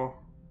saw,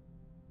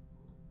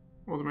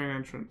 or the main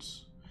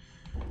entrance.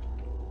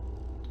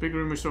 The big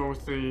room we saw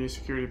with the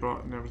security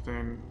bot and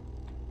everything.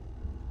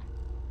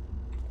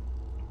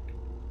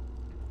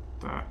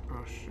 That,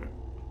 oh shit.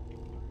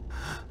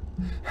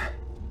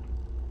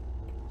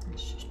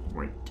 Let's just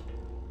wait.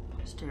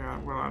 Stay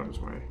out, well out of his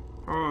way.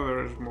 Oh,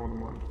 there is more than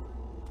one.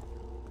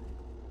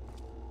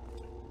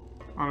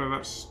 Oh no,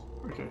 that's...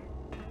 okay.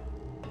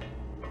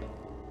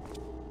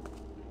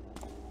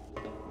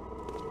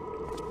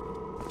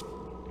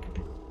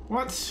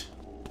 What?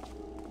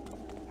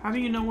 How do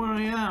you know where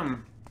I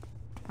am?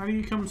 How do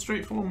you come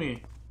straight for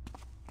me?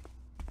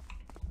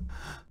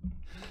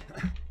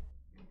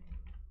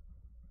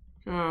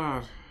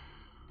 God.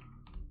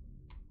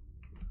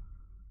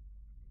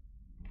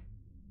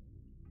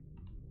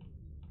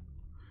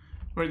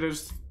 Right,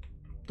 there's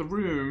the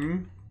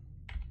room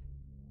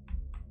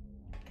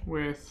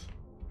with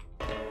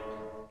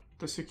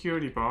the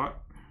security bot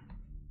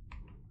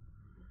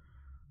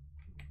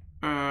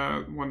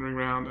wandering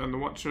around, and the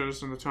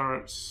watchers and the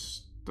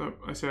turrets that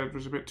I said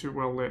was a bit too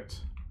well lit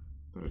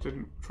that I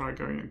didn't try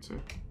going into.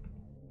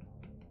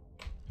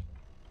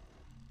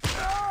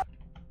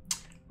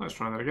 Let's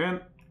try that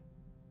again.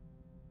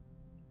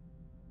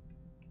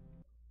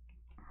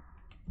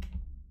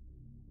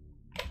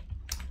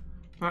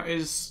 That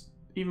is,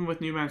 even with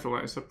new mantle,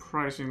 that is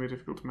surprisingly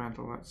difficult to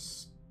mantle.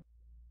 That's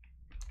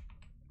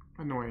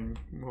annoying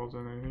more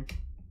than anything.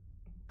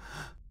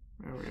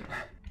 There we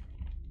are.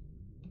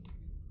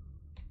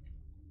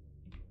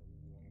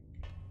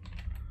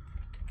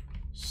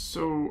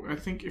 So, I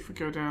think if we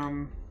go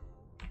down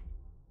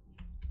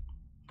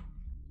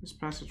this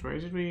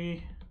passageway, did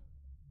we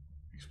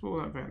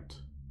explore that vent?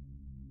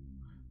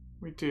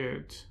 We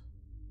did.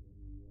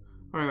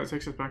 Oh yeah, that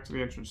takes us back to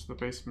the entrance to the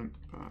basement,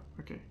 but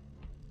okay.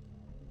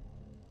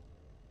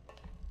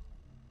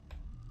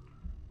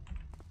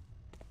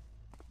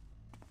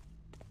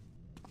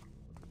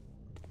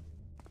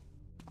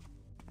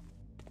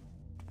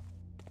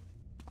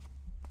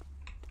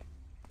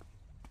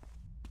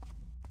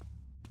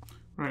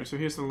 Right, so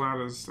here's the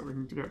ladders that we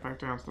need to get back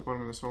down to the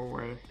bottom of this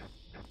hallway.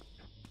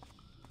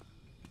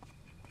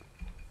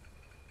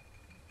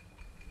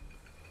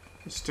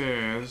 The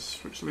stairs,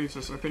 which leads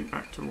us, I think,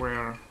 back to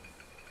where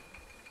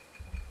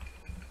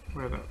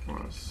that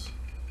was.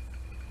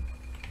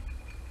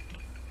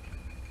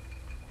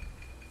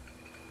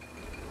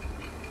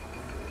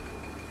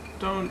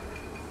 Don't...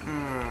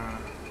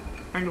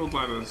 angled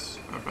ladders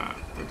are bad.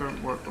 They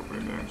don't work properly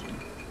in the engine.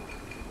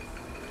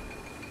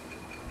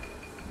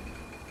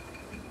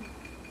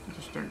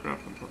 Just don't grab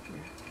them properly.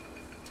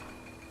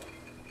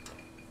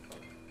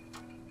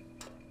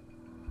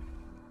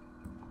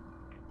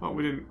 But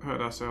we didn't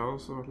hurt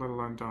ourselves, or let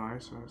alone die,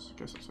 so I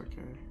guess it's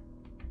okay.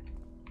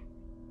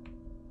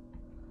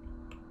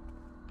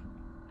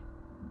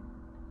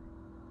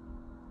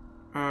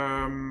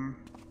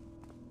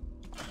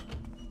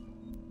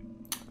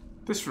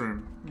 This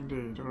room,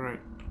 indeed, alright.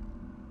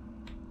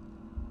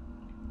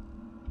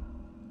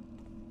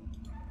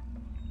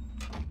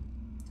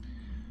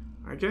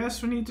 I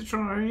guess we need to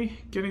try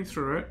getting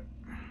through it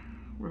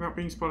without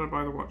being spotted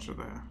by the watcher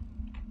there.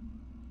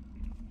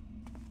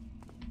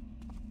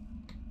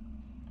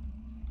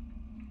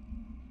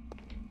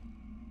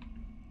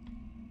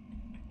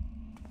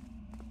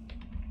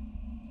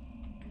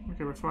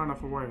 Okay, we're far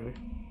enough away.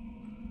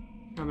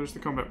 Now there's the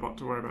combat bot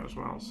to worry about as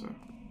well, so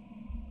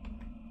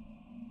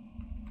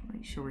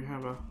make sure we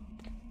have a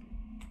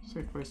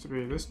safe place to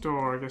be. This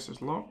door, I guess,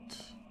 is locked.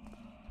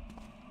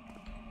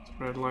 That's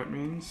what red light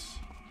means.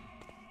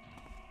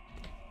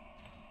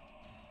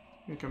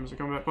 Here comes the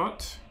combat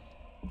bot.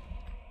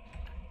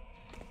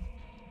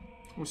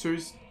 Oh, so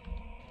he's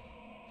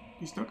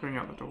not going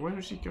out the door. Where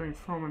is he going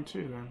from and to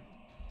then?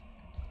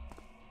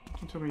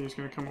 Don't tell me he's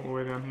going to come all the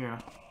way down here.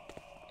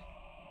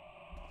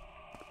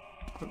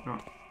 Hope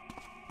not.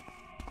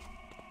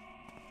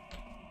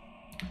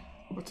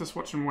 Let us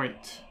watch and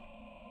wait.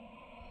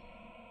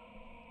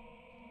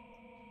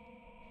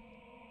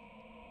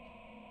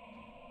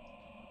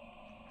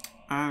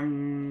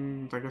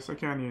 And I guess I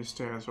can use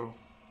stairs or...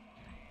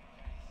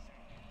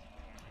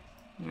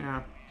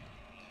 yeah.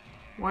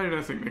 Why did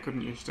I think they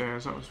couldn't use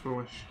stairs? That was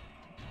foolish.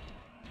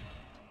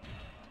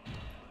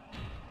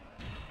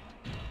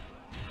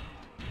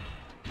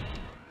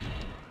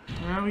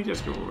 Now we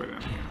just go all the way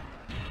down here.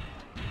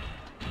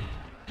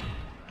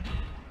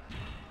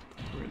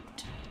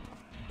 Great.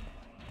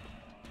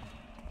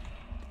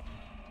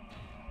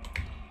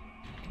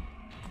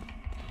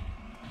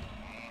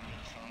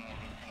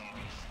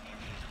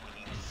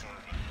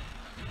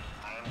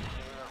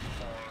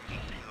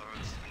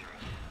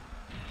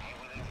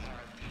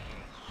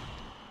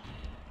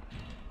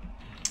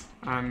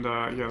 And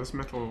yeah, there's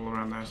metal all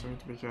around there, so I need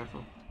to be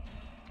careful.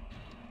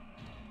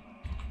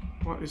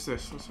 What is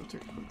this? Let's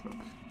take a quick look.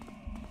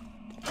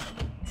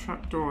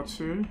 Trapdoor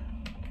 2.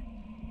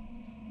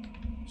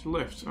 It's a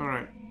lift,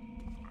 alright.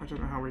 I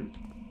don't know how we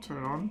turn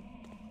it on.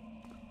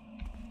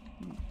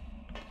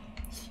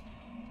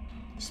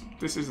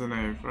 This is the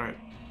nave, right.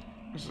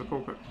 This is the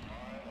pulpit.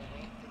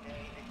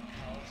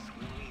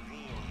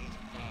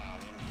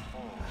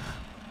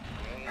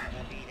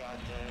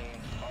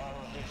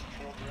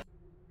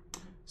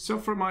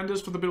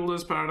 Self-reminders for the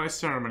Builder's Paradise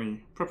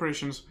Ceremony.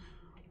 Preparations.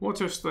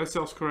 Water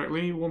thyself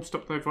correctly. Warmth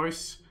up thy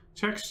voice.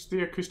 Text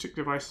the acoustic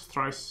device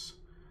thrice.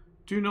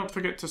 Do not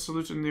forget to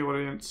salute in the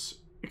audience.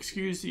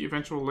 Excuse the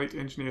eventual late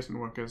engineers and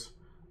workers.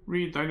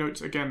 Read thy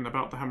notes again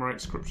about the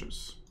Hammerite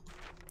scriptures.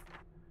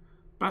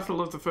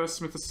 Battle of the First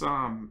Smith's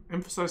Arm.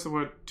 Emphasize the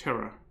word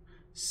terror.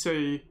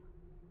 Say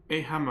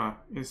a hammer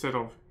instead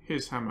of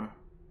his hammer.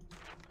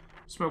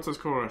 Smelter's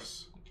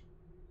chorus.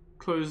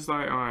 Close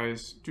thy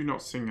eyes, do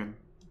not sing in.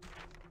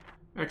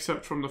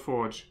 Excerpt from the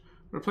Forge.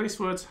 Replace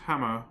words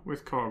hammer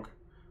with cog.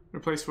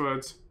 Replace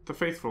words the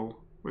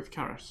faithful with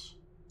Karras.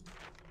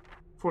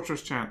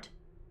 Fortress chant.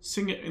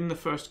 Sing it in the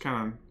first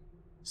canon.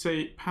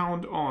 Say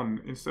pound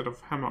on instead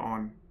of hammer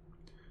on.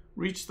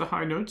 Reach the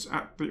high notes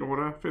at the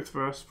order, 5th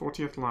verse,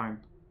 40th line.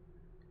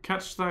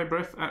 Catch thy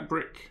breath at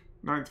brick,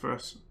 9th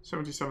verse,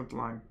 77th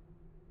line.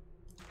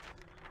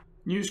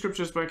 New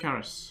scriptures by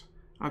Karras.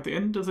 At the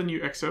end of the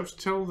new excerpt,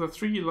 tell the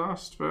 3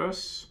 last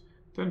verse,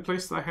 then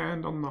place thy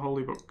hand on the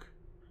holy book.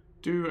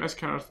 Do as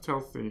Karras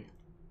telleth thee.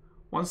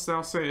 Once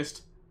thou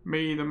sayest,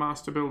 may the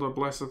master builder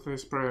blesseth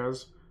his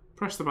prayers,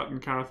 press the button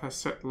Karras has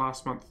set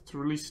last month to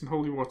release in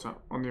holy water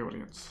on the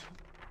audience.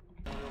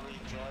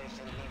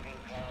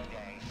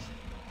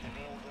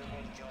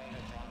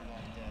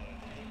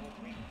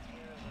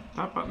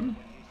 That button?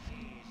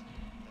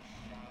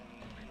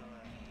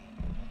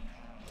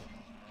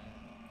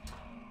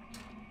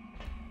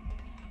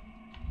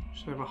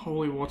 Should have a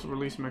holy water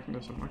release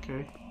mechanism,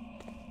 okay.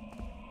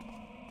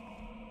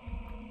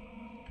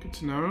 Good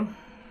to know.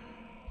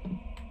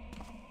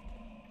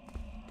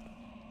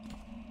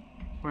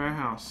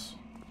 Warehouse.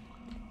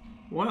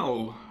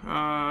 Well,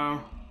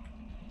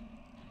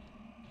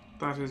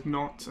 that is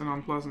not an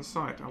unpleasant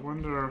sight. I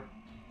wonder...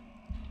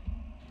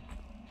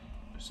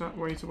 Is that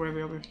way to where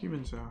the other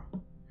humans are?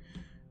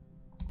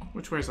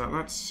 Which way is that?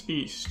 That's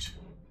east.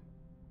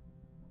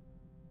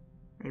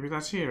 Maybe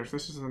that's here, if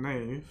this is the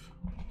nave.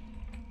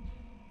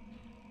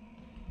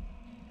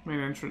 Main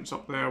entrance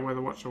up there where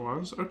the Watcher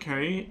was.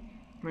 Okay.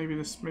 Maybe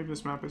this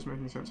map is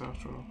making sense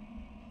after all.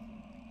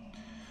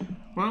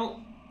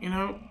 Well, you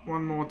know,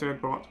 one more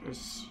dead bot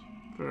is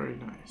very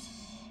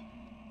nice.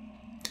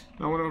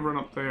 Now I want to run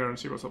up there and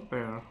see what's up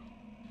there.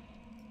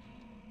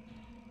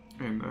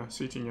 In the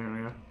seating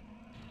area.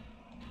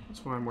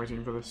 That's why I'm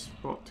waiting for this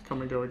bot to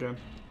come and go again.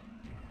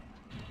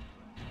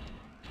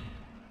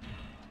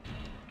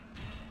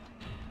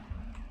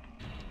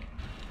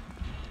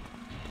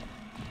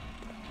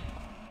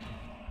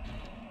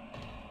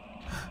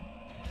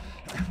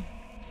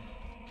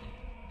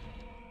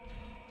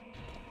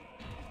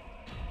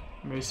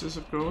 Maces,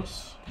 of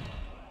course.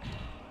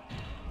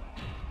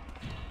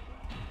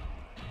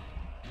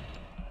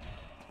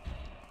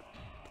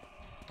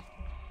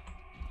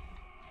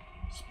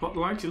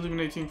 Spotlight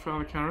illuminating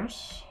Father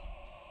Karras.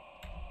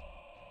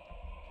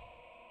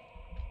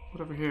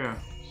 What over here?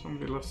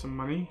 Somebody left some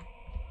money.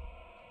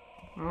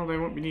 Well, they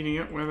won't be needing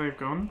it where they've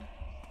gone.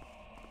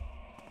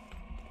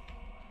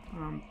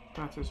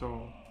 That is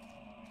all.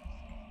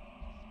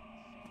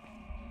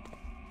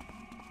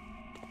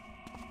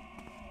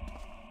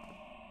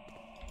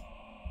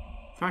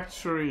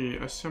 Factory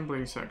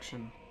assembling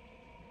section.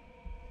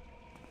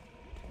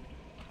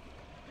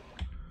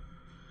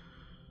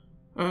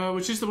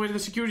 Which is the way to the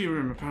security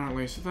room,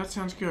 apparently, so that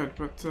sounds good,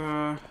 but,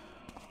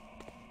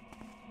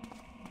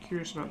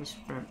 curious about this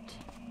vent.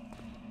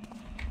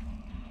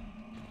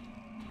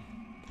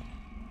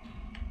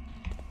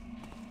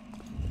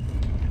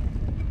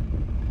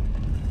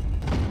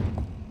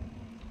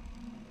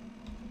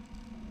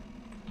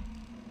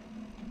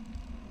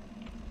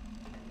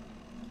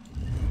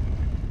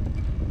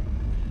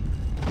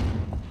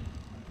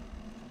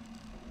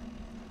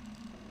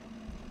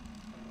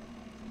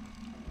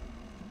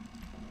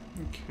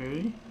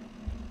 Okay.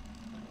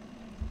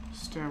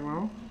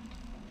 Stairwell.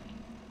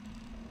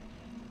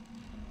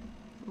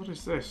 What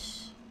is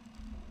this?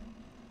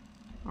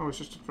 Oh, it's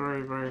just a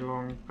very, very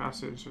long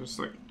passage. It's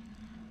like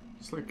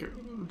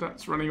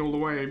that's running all the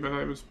way, but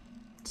I was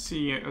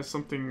seeing it as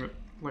something that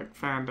like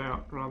fanned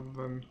out rather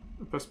than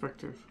a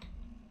perspective.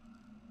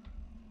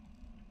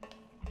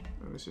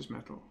 Oh, this is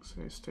metal.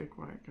 Say, stay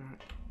quiet,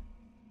 Garrett.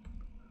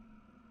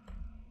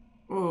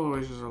 Oh,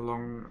 this is a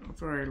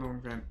very long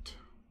vent.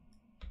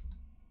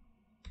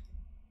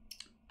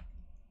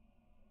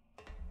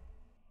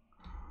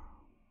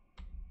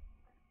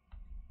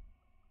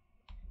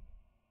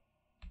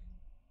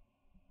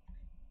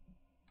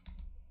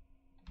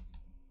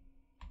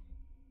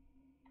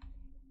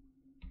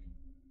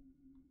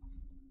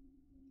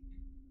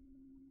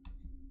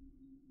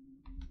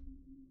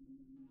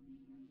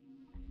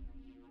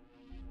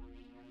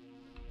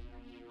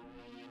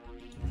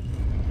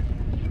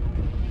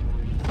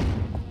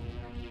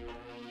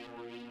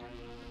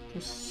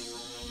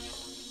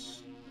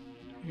 This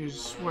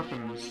is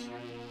weapons.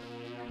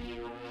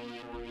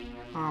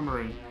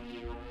 Armory.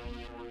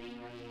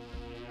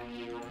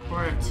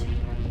 Quiet.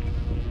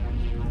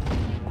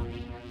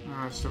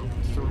 Ah, still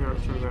go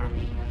through there.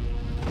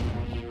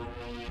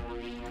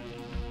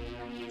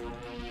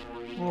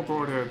 More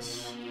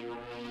broadheads.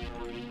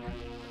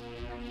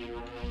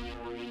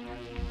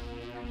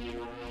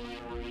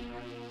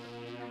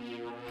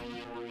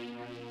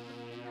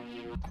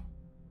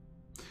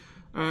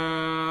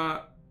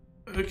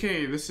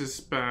 Okay, this is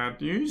bad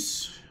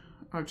news.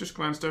 I've just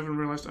glanced over and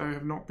realised I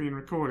have not been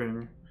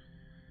recording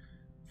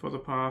for the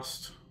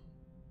past,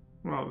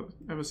 well,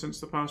 ever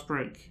since the past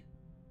break.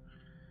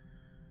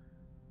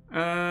 Do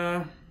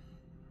I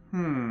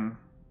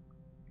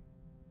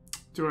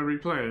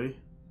replay?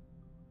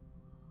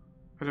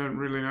 I don't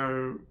really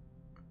know.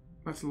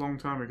 That's a long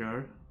time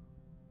ago.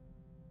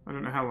 I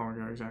don't know how long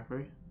ago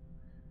exactly.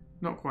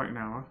 Not quite an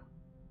hour.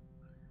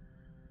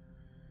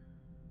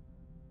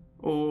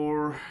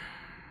 Or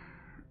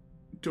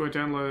do I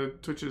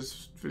download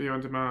Twitch's video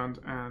on demand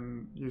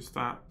and use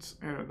that,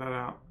 edit that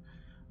out?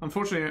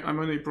 Unfortunately, I'm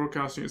only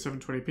broadcasting at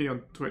 720p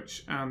on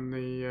Twitch, and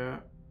the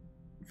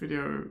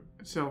video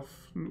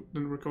itself, the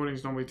recording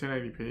is normally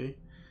 1080p,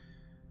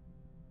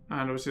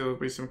 and obviously there'll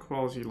be some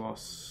quality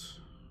loss.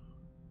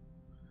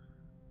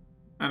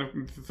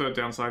 And the third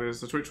downside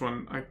is the Twitch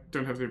one, I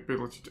don't have the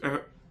ability to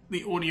edit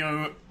the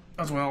audio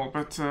as well,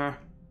 but I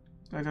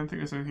don't think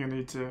there's anything I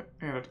need to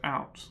edit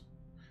out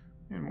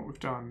in what we've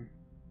done.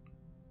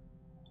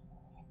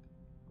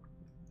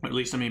 At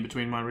least, I mean,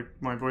 between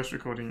my voice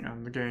recording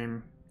and the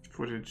game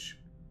footage.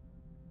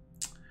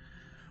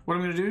 What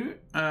I'm going to do,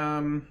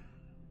 all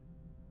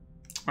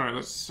right,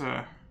 let's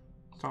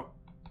stop.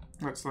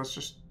 Let's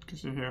just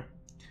continue here.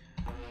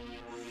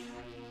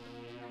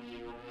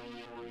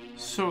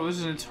 So this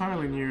is an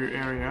entirely new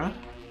area.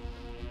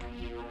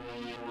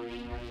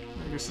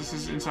 I guess this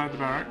is inside the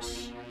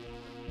barracks.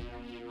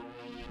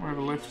 We have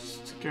a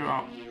lift to go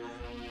up.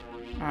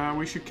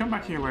 We should come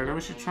back here later.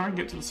 We should try and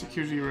get to the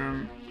security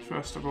room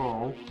first of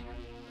all,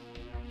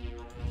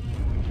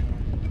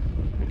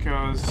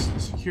 because the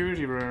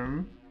security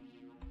room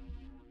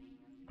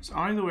is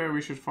either where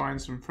we should find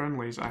some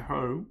friendlies, I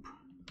hope,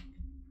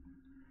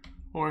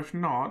 or if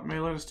not, may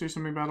let us do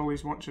something about all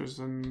these watchers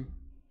and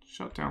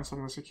shut down some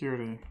of the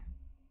security.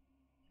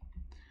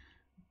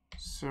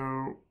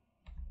 So,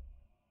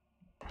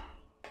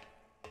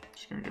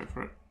 just gonna go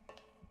for it.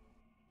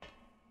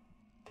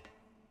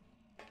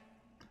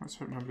 Let's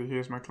hope nobody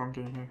hears my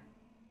clunking here.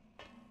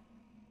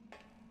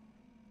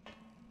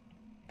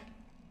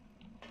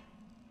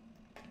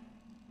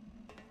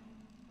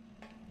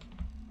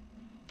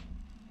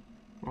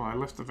 Well, I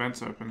left the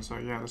vents open, so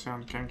yeah, the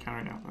sound can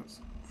carry out.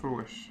 That's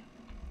foolish.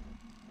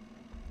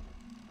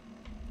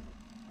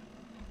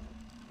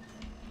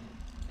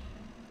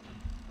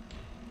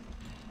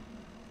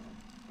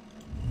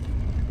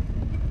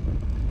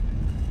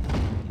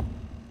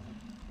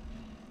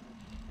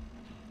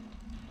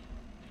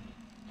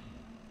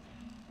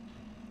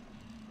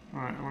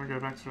 Alright, I want to go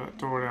back to that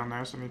door down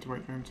there, so I need to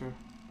wait for him to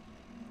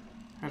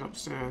head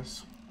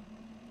upstairs.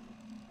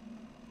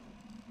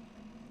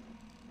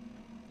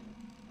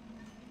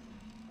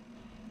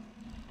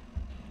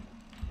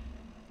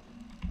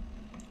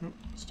 Nope,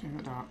 stay in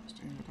the dark,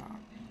 stay in the dark.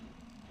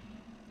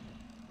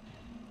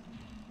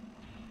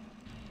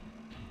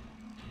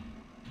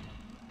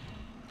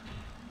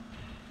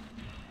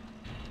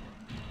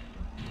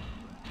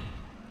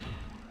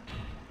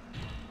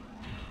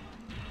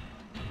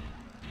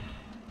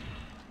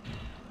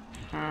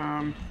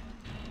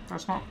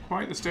 That's not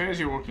quite the stairs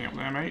you're walking up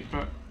there, mate,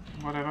 but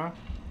whatever.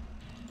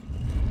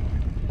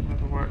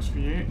 Whatever works for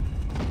you.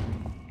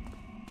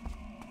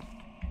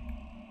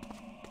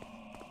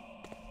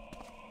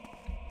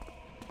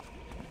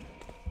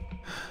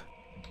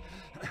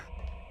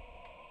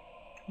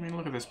 I mean,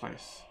 look at this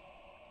place.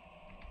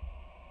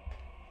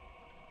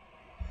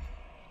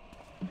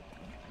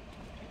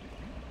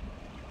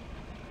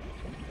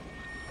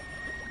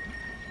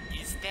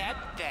 Is that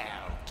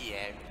thou,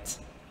 Garrett?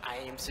 I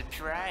am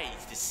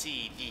surprised to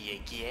see thee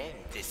again,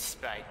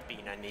 despite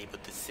being unable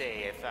to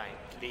say if I'm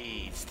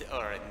pleased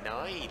or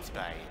annoyed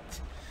by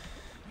it.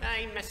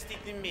 I must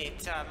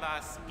admit our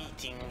last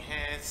meeting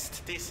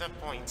has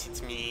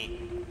disappointed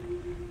me.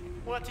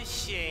 What a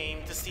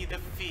shame to see the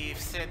thief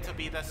said to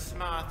be the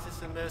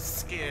smartest and most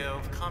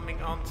skilled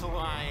coming onto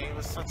light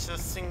with such a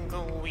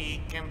single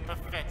weak and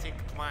pathetic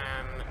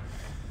plan,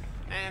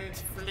 and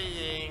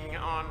fleeing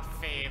on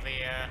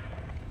failure.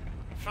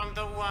 From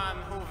the one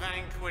who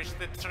vanquished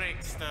the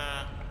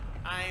trickster,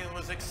 I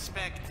was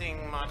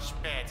expecting much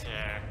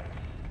better.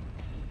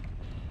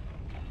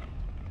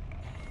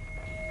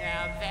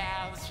 Now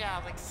thou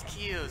shalt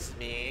excuse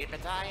me,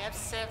 but I have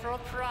several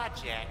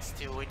projects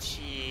to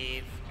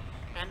achieve,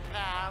 and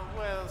thou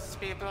wilt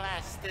be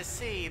blessed to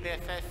see the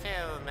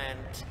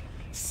fulfillment.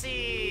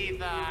 See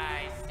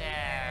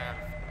thyself.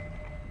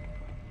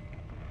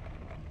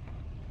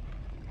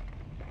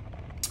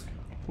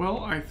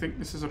 Well, I think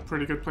this is a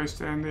pretty good place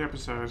to end the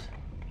episode.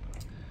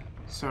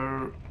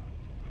 So,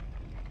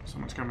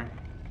 someone's coming.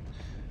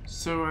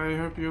 So I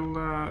hope you'll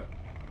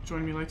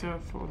join me later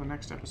for the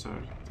next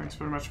episode. Thanks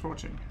very much for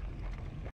watching.